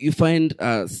 You find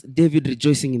David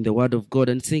rejoicing in the word of God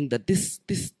and saying that this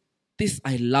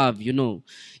I love.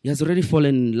 He has already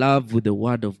fallen in love with the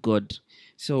word of God.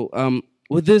 So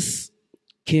with this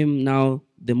came now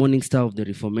the morning star of the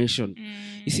Reformation.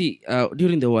 You see,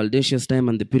 during the Waldensius time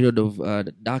and the period of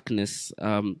darkness,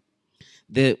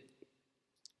 the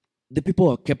people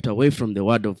were kept away from the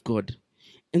word of God,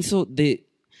 and so they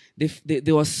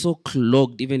were so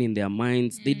clogged even in their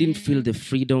minds. They didn't feel the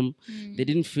freedom. They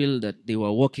didn't feel that they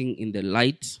were walking in the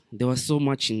light. They were so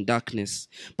much in darkness.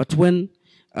 But when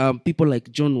people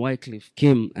like John Wycliffe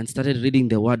came and started reading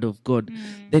the word of God,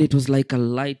 then it was like a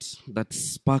light that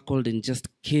sparkled and just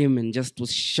came and just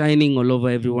was shining all over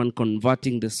everyone,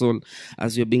 converting the soul,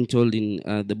 as we're being told in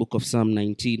the book of Psalm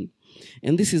 19.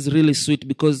 And this is really sweet,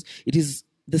 because it is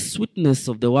the sweetness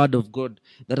of the word of God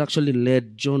that actually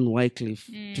led John Wycliffe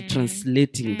to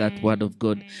translating that word of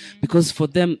God. Because for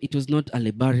them, it was not a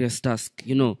laborious task.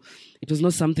 It was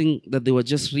not something that they were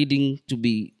just reading to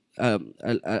be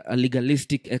a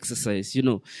legalistic exercise.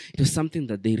 It was something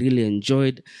that they really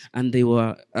enjoyed, and they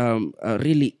were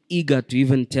really eager to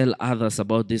even tell others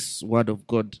about this word of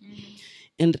God.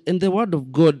 And the word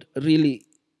of God really,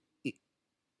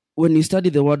 when you study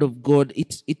the word of God,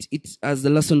 it as the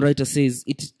lesson writer says,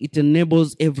 it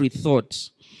enables every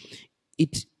thought,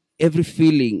 every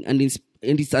feeling, and it's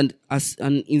as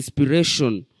an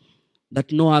inspiration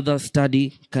that no other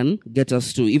study can get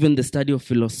us to, even the study of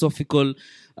philosophical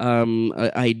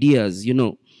ideas.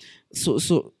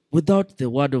 So without the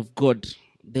word of God,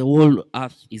 the whole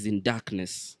earth is in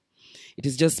darkness. It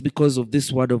is just because of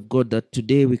this word of God that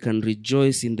today we can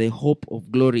rejoice in the hope of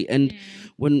glory. And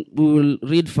when we will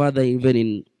read further, even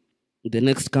in the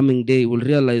next coming day, we'll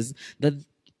realize that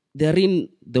therein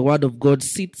the word of God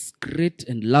sits great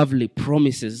and lovely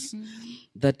promises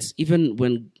that even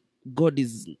when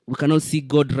we cannot see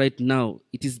God right now,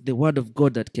 it is the word of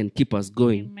God that can keep us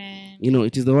going. Amen.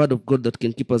 It is the word of God that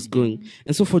can keep us going.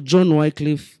 And so for John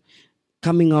Wycliffe,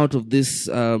 coming out of this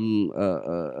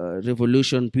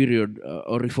revolution period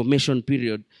or reformation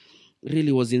period,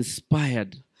 really was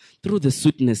inspired through the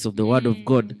sweetness of the word of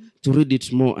God to read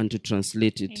it more and to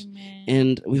translate it. Amen.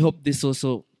 And we hope this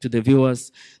also to the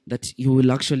viewers, that you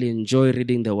will actually enjoy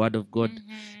reading the word of God.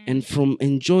 And from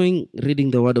enjoying reading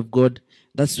the word of God,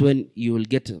 that's when you will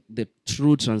get the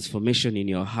true transformation in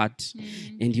your heart.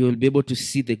 And you will be able to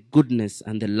see the goodness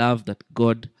and the love that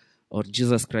God or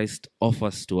Jesus Christ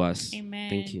offers to us. Amen.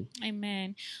 Thank you.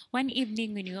 Amen. One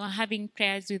evening when you are having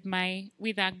prayers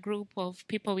with a group of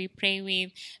people we pray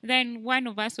with, then one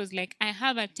of us was like, I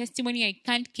have a testimony, I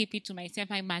can't keep it to myself,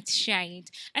 I must share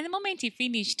it. And the moment he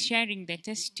finished sharing the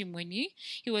testimony,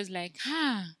 he was like,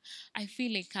 I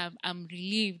feel like I'm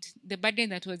relieved. The burden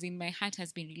that was in my heart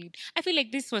has been relieved. I feel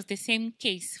like this was the same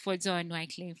case for John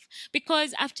Wycliffe,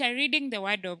 because after reading the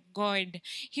word of God,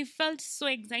 he felt so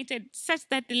excited, such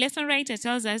that the lesson writer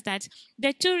tells us that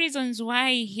the two reasons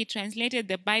why he translated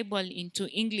the Bible into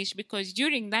English, because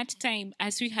during that time,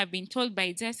 as we have been told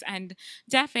by Jess and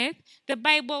Japheth, the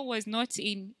Bible was not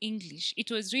in English.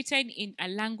 It was written in a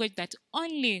language that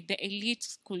only the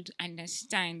elite could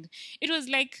understand. It was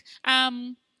like,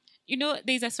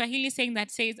 there's a Swahili saying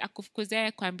that says,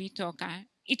 akufukuzea kwa mbitoka.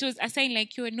 It was a sign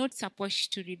like you were not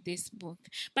supposed to read this book.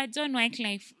 But John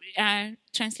Wycliffe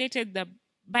translated the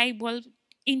Bible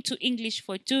into English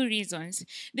for two reasons.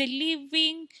 The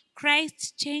living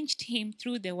Christ changed him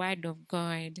through the word of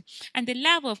God, and the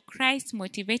love of Christ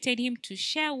motivated him to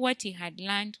share what he had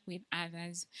learned with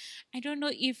others. I don't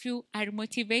know if you are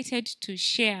motivated to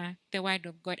share the word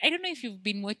of God. I don't know if you've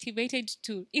been motivated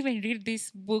to even read this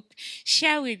book,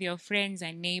 share with your friends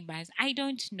and neighbors. I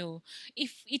don't know.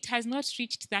 If it has not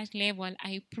reached that level,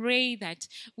 I pray that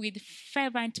with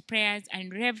fervent prayers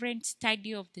and reverent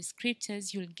study of the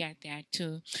scriptures, you'll get there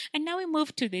too. And now we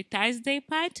move to the Thursday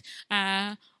part,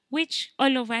 which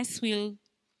all of us will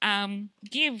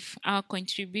give our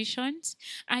contributions,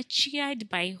 cheered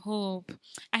by hope.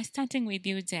 Starting with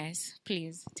you, Jess,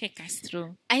 please take us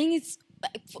through. I think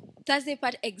Thursday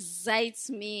part excites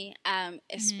me,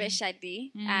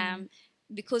 especially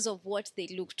because of what they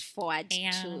looked forward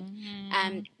to.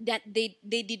 That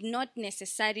they did not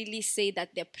necessarily say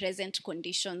that their present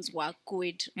conditions were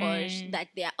good, or that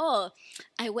they are,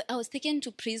 I was taken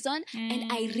to prison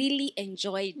and I really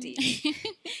enjoyed it.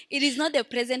 It is not the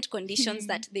present conditions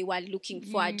that they were looking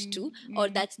forward to or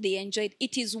that they enjoyed.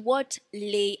 It is what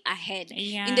lay ahead.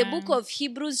 In the book of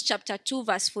Hebrews chapter 2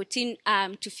 verse 14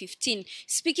 to 15,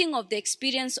 speaking of the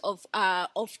experience of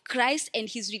Christ and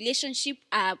his relationship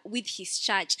with his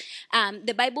church,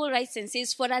 the Bible writes and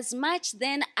says, "For as much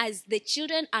then as the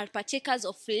children are partakers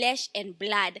of flesh and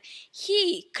blood,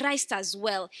 he, Christ as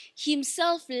well,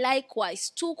 himself likewise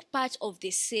took part of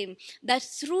the same, that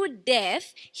through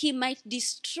death he might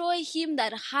destroy him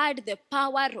that had the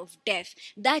power of death,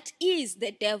 that is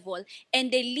the devil,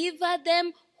 and deliver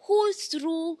them who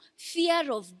through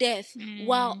fear of death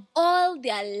were all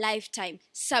their lifetime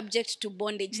subject to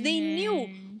bondage." They knew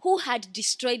who had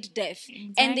destroyed death.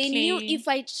 And they knew, if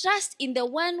I trust in the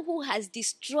one who has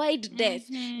destroyed death,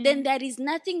 then there is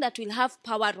nothing that will have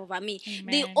power over me.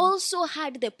 They also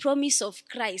had the promise of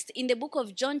Christ in the book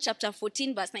of John chapter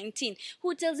 14 verse 19,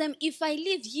 who tells them, "If I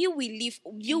live, you will live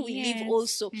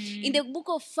also." In the book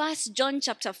of 1 John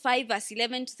chapter 5 verse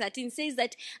 11 to 13 says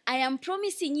that, "I am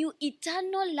promising you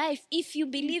eternal life if you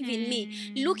believe in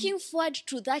me." Looking forward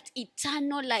to that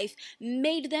eternal life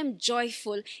made them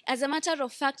joyful. As a matter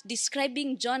of fact,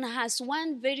 describing John Huss,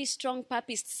 one very strong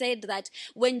papist said that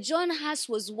when John Huss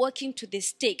was walking to the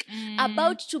stake,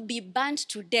 about to be burnt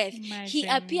to death, he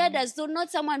appeared as though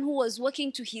not someone who was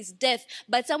walking to his death,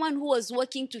 but someone who was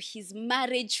walking to his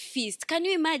marriage feast. Can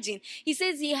you imagine? He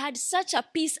says he had such a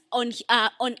peace on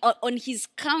his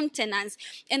countenance,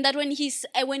 and that when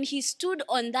he stood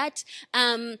on that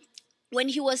when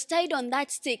he was tied on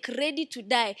that stake, ready to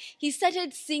die, he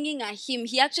started singing a hymn.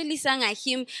 He actually sang a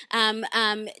hymn,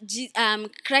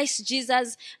 "Christ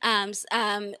Jesus,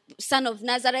 Son of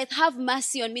Nazareth, have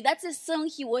mercy on me." That's a song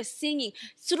he was singing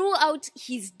throughout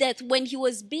his death when he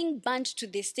was being burnt to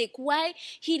the stake. Why?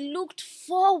 He looked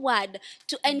forward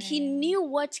to, and he knew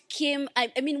what came,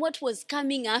 what was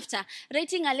coming after.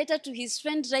 Writing a letter to his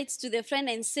friend, writes to the friend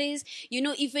and says,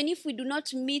 "Even if we do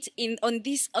not meet on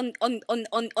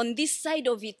this side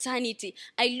of eternity,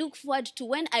 I look forward to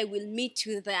when I will meet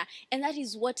you there." And that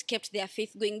is what kept their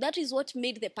faith going. That is what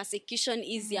made the persecution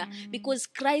easier, because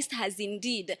Christ has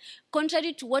indeed,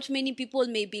 contrary to what many people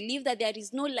may believe, that there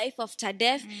is no life after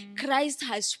death, Christ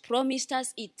has promised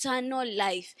us eternal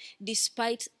life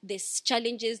despite the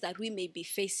challenges that we may be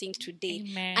facing today.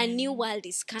 A new world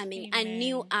is coming. A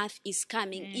new earth is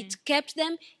coming. It kept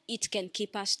them. It can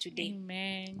keep us today.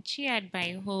 Amen. Cheered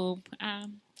by hope.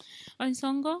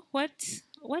 Onsongo,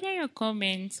 what are your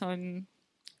comments on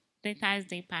the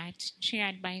Thursday part?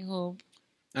 Cheered by hope.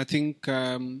 I think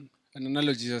an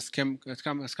analogy has come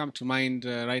to mind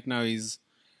right now is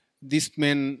these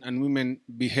men and women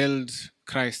beheld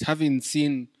Christ, having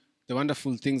seen the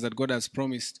wonderful things that God has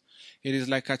promised. It is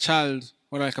like a child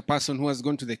or like a person who has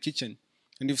gone to the kitchen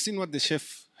and you've seen what the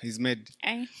chef has made.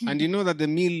 And you know that the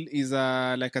meal is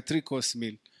like a 3-course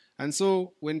meal. And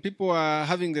so when people are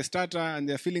having the starter and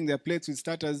they're filling their plates with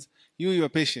starters, you're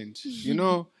patient.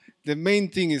 The main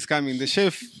thing is coming. The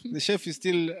chef is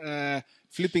still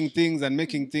flipping things and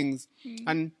making things.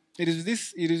 And it is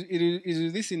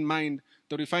this in mind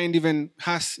that we find even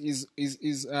Huss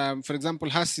for example,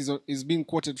 Huss is being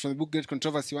quoted from the book Great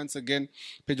Controversy once again,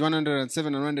 page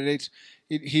 107 and 108.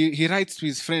 He writes to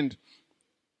his friend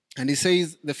and he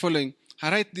says the following: "I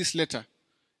write this letter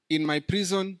in my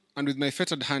prison and with my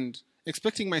fettered hand,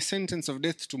 expecting my sentence of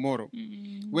death tomorrow,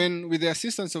 when with the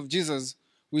assistance of Jesus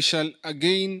we shall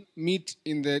again meet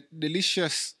in the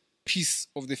delicious peace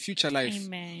of the future life.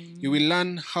 Amen. You will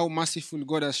learn how merciful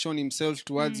God has shown himself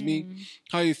towards me,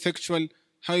 how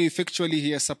effectually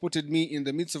he has supported me in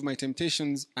the midst of my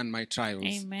temptations and my trials."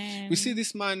 Amen. We see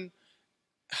this man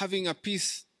having a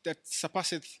peace that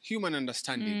surpasseth human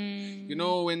understanding.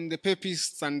 When the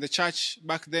papists and the church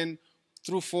back then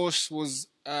through force was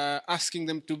asking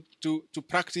them to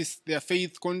practice their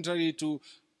faith contrary to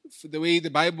the way the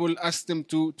Bible asked them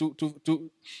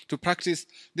to practice,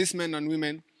 these men and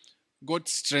women got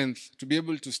strength to be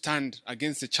able to stand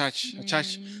against a church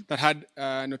that had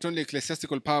not only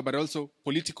ecclesiastical power but also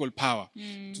political power.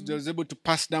 They was able to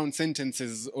pass down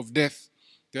sentences of death.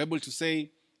 They were able to say,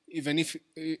 even if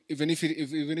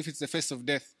it's the face of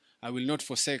death, I will not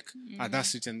forsake.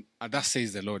 Thus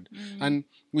says the Lord. And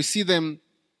we see them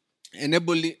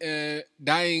enabling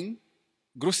dying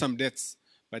gruesome deaths,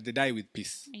 but they die with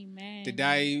peace. Amen. They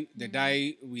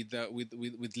die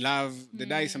with love. They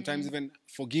die sometimes even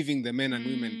forgiving the men and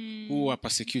women who are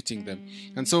persecuting them.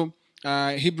 And so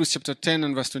Hebrews chapter 10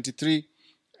 and verse 23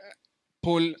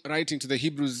 Paul, writing to the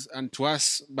Hebrews and to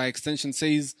us by extension,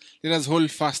 says, let us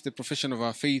hold fast the profession of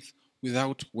our faith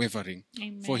without wavering.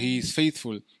 Amen. For he is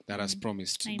faithful that has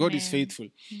promised. Amen. God is faithful.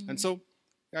 And so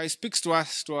it speaks to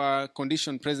us, to our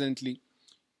condition presently.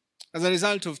 As a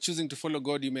result of choosing to follow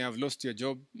God, you may have lost your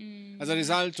job. As a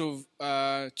result of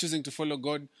choosing to follow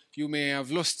God, you may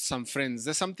have lost some friends.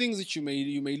 There's some things that you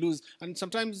may lose. And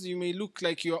sometimes you may look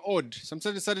like you're odd. Some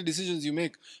certain decisions you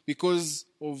make because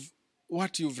of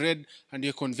what you've read and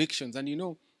your convictions. And you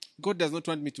know, God does not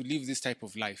want me to live this type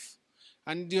of life.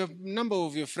 And you have a number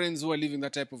of your friends who are living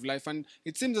that type of life. And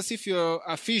it seems as if you're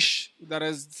a fish that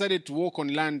has decided to walk on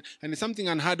land. And it's something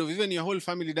unheard of. Even your whole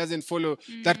family doesn't follow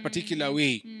that particular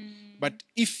way. But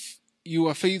if you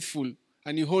are faithful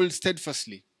and you hold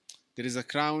steadfastly, there is a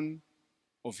crown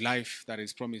of life that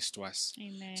is promised to us.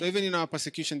 Amen. So even in our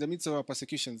persecution, in the midst of our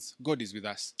persecutions, God is with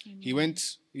us. Amen.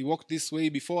 He walked this way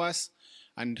before us.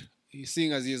 And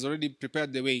seeing as he has already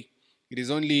prepared the way, it is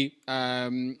only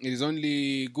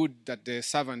good that the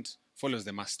servant follows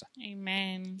the master.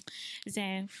 Amen.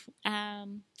 Zeph,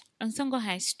 Onsongo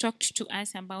has talked to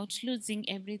us about losing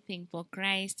everything for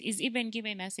Christ. He's even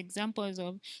given us examples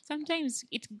of sometimes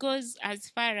it goes as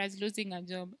far as losing a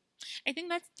job. I think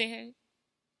that's the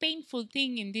painful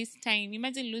thing in this time.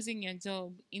 Imagine losing your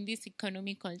job in these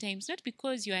economical times, not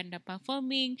because you're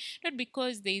underperforming, not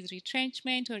because there is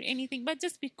retrenchment or anything, but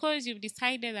just because you've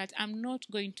decided that I'm not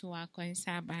going to work on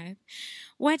Sabbath.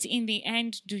 What in the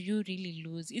end do you really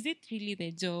lose? Is it really the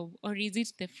job, or is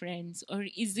it the friends, or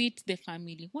is it the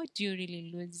family? What do you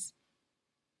really lose?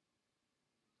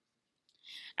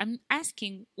 I'm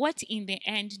asking, what in the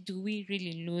end do we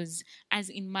really lose, as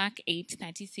in Mark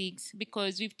 8:36?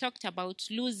 Because we've talked about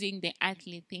losing the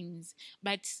earthly things,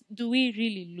 but do we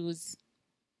really lose?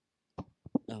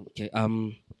 Okay.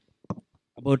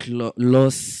 About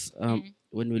loss.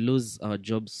 When we lose our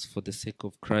jobs for the sake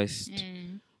of Christ,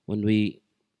 when we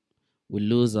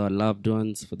lose our loved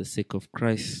ones for the sake of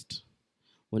Christ,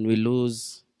 when we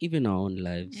lose even our own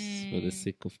lives for the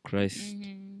sake of Christ,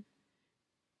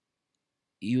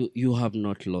 you have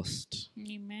not lost.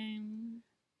 Amen.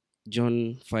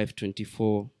 John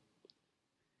 5:24.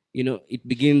 You know, it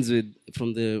begins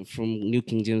from New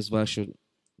King James Version.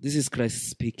 This is Christ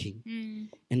speaking.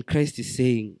 And Christ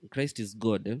is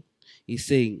God. He's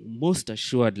saying, most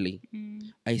assuredly,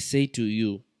 I say to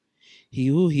you, he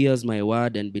who hears my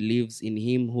word and believes in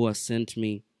him who has sent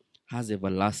me has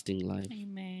everlasting life.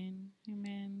 Amen.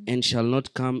 Amen. And shall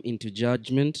not come into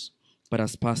judgment, but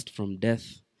has passed from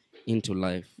death into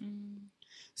life.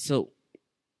 So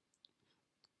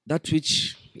that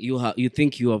which you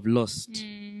think you have lost,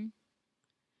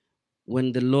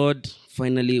 when the Lord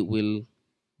finally will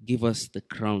give us the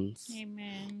crowns,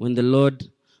 Amen. when the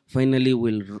Lord finally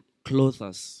will clothe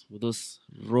us with those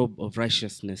robe of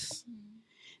righteousness,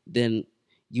 then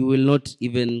you will not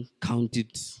even count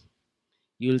it.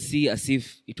 You will see as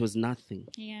if it was nothing.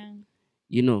 Yeah.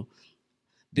 You know,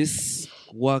 this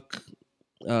work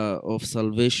of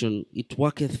salvation, it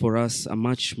worketh for us a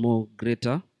much more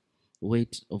greater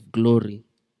weight of glory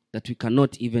that we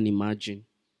cannot even imagine.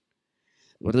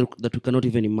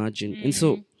 And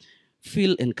so,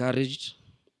 feel encouraged.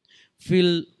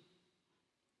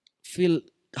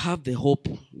 Have the hope,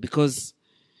 because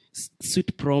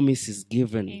sweet promise is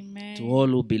given. Amen. To all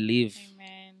who believe.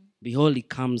 Amen. Behold, he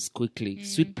comes quickly.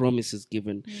 Sweet promise is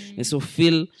given. And so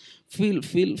feel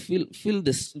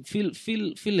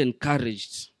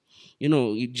encouraged. You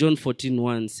know, John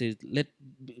 14:1 says,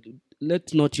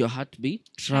 let not your heart be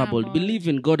troubled. Believe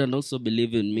in God and also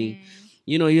believe in me.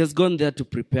 You know, he has gone there to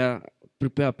prepare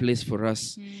a place for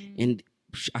us. And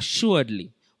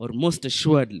assuredly, or most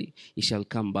assuredly, he shall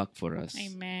come back for us.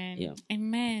 Amen. Yeah.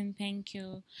 Amen. Thank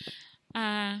you.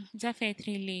 Japheth,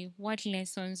 really, what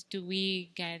lessons do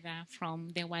we gather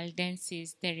from the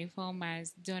Waldenses, the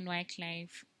Reformers, John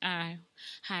Wycliffe,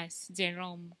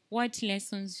 Jerome? What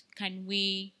lessons can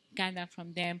we gather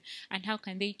from them, and how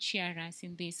can they cheer us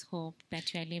in this hope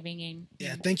that we are living in?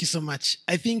 Yeah, thank you so much.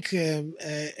 I think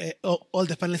all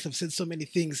the panelists have said so many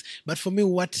things, but for me,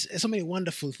 so many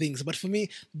wonderful things. But for me,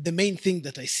 the main thing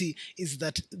that I see is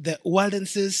that the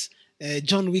Waldenses,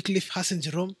 John Wycliffe, Hassan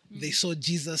Jerome, they saw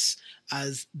Jesus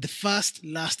as the first,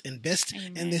 last, and best.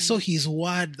 Amen. And they saw his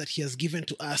word that he has given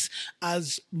to us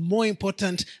as more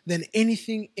important than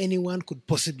anything anyone could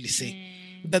possibly say.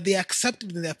 That they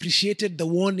accepted and they appreciated the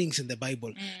warnings in the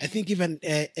Bible. I think even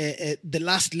the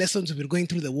last lessons we were going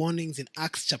through, the warnings in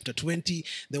Acts chapter 20,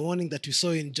 the warning that we saw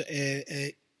in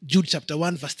Jude chapter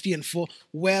 1, verse 3 and 4,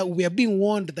 where we are being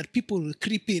warned that people will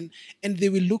creep in and they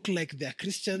will look like they're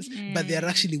Christians, but they're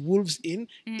actually wolves in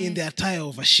the attire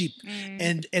of a sheep.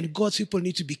 And God's people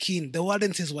need to be keen. The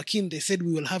wardens were keen. They said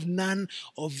we will have none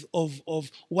of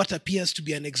what appears to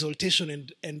be an exaltation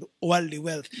and worldly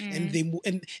wealth.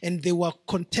 And they were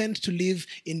content to live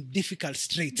in difficult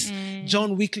straits.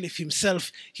 John Wycliffe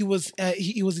himself, he was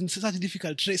in such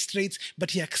difficult straits,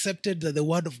 but he accepted that the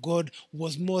word of God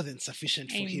was more than sufficient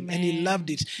for him, and he loved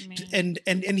it. And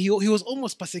he was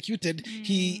almost persecuted.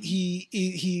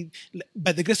 He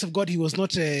by the grace of God, he was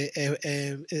not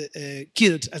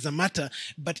killed as a martyr,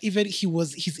 but even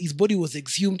his body was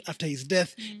exhumed after his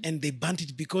death, and they burnt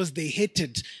it because they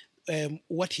hated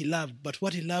what he loved. But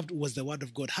what he loved was the word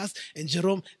of God. Has and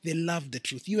Jerome, they loved the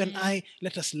truth. You and I,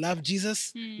 let us love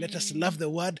Jesus, let us love the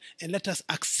word, and let us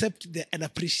accept and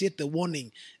appreciate the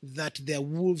warning that there are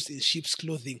wolves in sheep's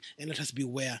clothing, and let us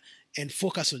beware and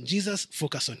focus on Jesus,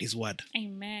 focus on his word.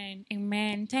 Amen.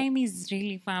 Amen. Time is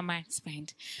really far much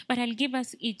spent, but I'll give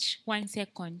us each 1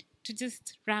 second to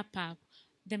just wrap up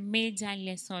the major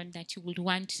lesson that you would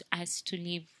want us to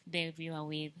leave the viewer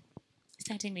with.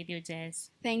 Starting with you, Jess.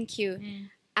 Thank you.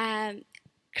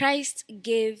 Christ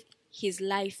gave his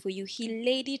life for you. He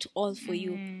laid it all for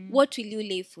you. What will you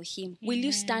lay for him? Will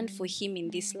you stand for him in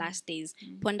these last days?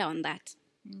 Ponder on that.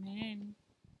 Amen.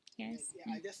 Yes.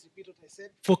 I just repeat what I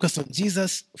said. Focus on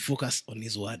Jesus, focus on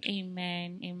his word.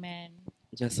 Amen. Amen.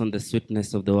 Just on the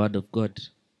sweetness of the word of God.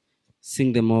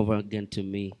 Sing them over again to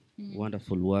me.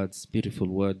 Wonderful words, beautiful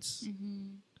words.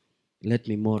 Let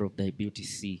me more of thy beauty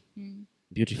see.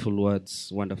 Beautiful words,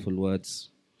 wonderful words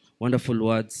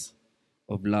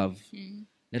of love.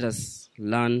 Let us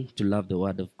learn to love the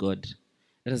word of God.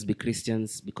 Let us be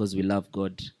Christians because we love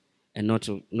God and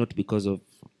not because of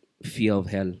fear of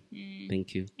hell.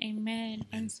 Thank you. Amen.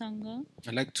 And Songo?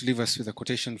 I'd like to leave us with a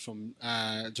quotation from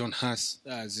John Huss,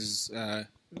 as is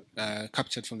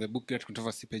captured from the book Great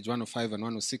Controversy, page 105 and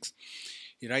 106.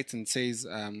 She writes and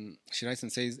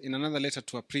says, in another letter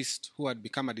to a priest who had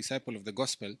become a disciple of the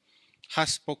gospel,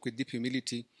 Huss spoke with deep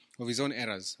humility of his own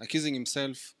errors, accusing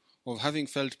himself of having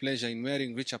felt pleasure in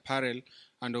wearing rich apparel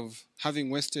and of having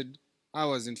wasted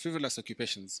hours in frivolous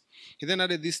occupations. He then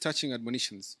added these touching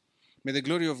admonitions: "May the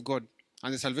glory of God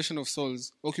and the salvation of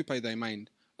souls occupy thy mind,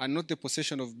 and not the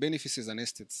possession of benefices and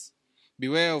estates.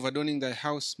 Beware of adorning thy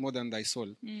house more than thy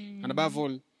soul. And above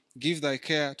all, give thy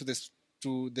care to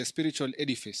the spiritual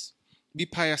edifice. Be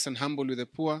pious and humble with the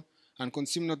poor, and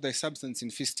consume not thy substance in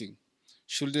feasting.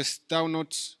 Shouldest thou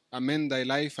not amend thy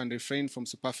life and refrain from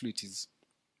superfluities?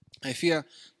 I fear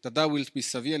that thou wilt be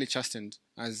severely chastened,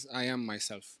 as I am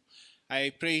myself."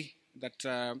 I pray that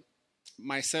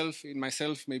in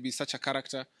myself may be such a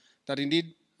character that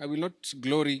indeed I will not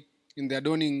glory in the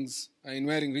adornings, in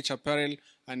wearing rich apparel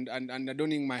and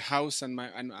adorning my house and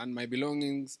my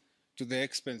belongings to the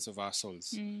expense of our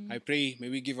souls. I pray, may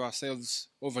we give ourselves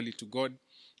overly to God,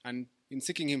 and in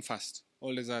seeking him first,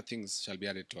 all these other things shall be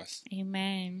added to us.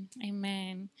 Amen.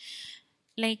 Amen.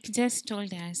 Like Jess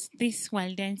told us, these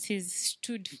Waldenses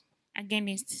stood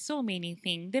against so many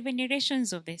things. The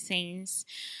venerations of the saints,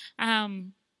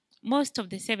 most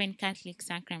of the 7 Catholic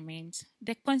sacraments,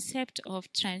 the concept of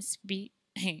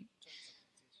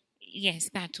yes,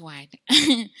 that word.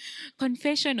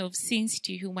 Confession of sins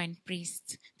to human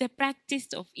priests, the practice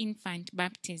of infant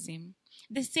baptism,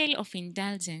 the sale of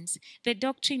indulgence, the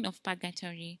doctrine of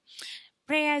purgatory,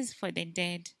 prayers for the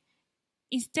dead.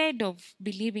 Instead of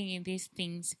believing in these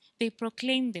things, they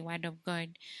proclaim the word of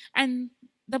God. And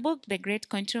the book, The Great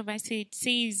Controversy, it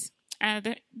says,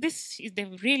 this is the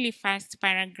really first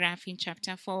paragraph in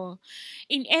chapter 4.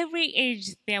 In every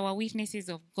age, there were witnesses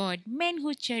of God, men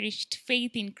who cherished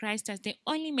faith in Christ as the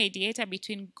only mediator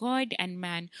between God and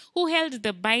man, who held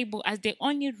the Bible as the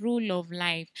only rule of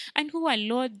life, and who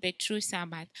allowed the true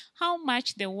Sabbath. How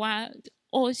much the world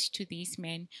owes to these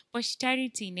men,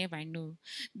 posterity never knew.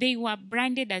 They were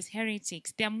branded as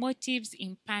heretics, their motives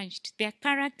impuged, their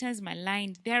characters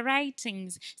maligned, their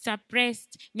writings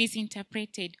suppressed,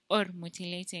 misinterpreted, or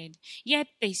mutilated. Yet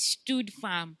they stood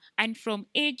firm, and from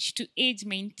age to age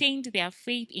maintained their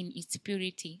faith in its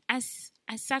purity as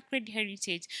a sacred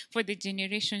heritage for the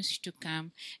generations to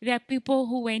come. There are people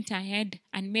who went ahead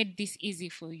and made this easy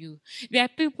for you. There are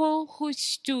people who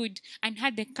stood and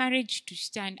had the courage to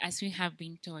stand as we have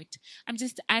been taught. I'm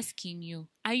just asking you,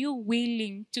 are you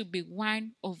willing to be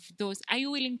one of those? Are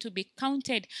you willing to be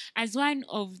counted as one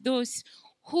of those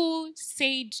who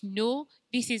said, no,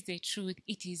 this is the truth.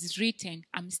 It is written.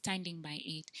 I'm standing by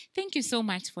it. Thank you so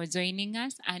much for joining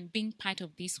us and being part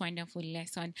of this wonderful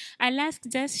lesson. I'll ask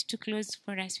just to close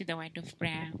for us with a word of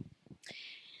prayer.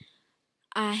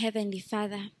 Our Heavenly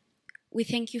Father, we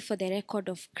thank you for the record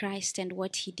of Christ and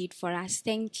what he did for us.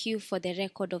 Thank you for the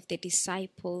record of the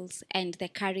disciples and the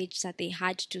courage that they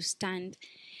had to stand.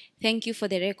 Thank you for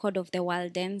the record of the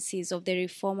Waldenses, of the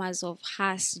reformers, of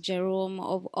Huss, Jerome,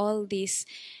 of all these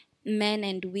men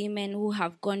and women who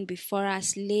have gone before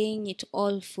us, laying it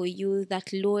all for you,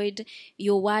 that, Lord,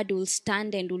 your word will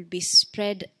stand and will be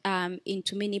spread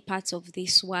into many parts of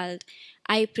this world.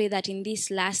 I pray that in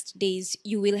these last days,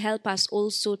 you will help us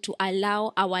also to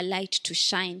allow our light to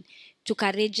shine, to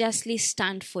courageously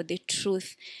stand for the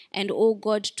truth, and, oh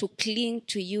God, to cling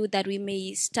to you, that we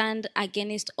may stand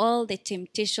against all the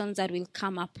temptations that will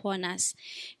come upon us.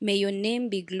 May your name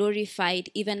be glorified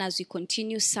even as we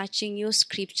continue searching your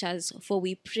scriptures, for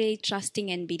we pray, trusting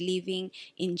and believing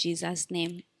in Jesus'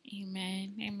 name.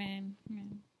 Amen. Amen.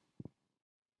 Amen.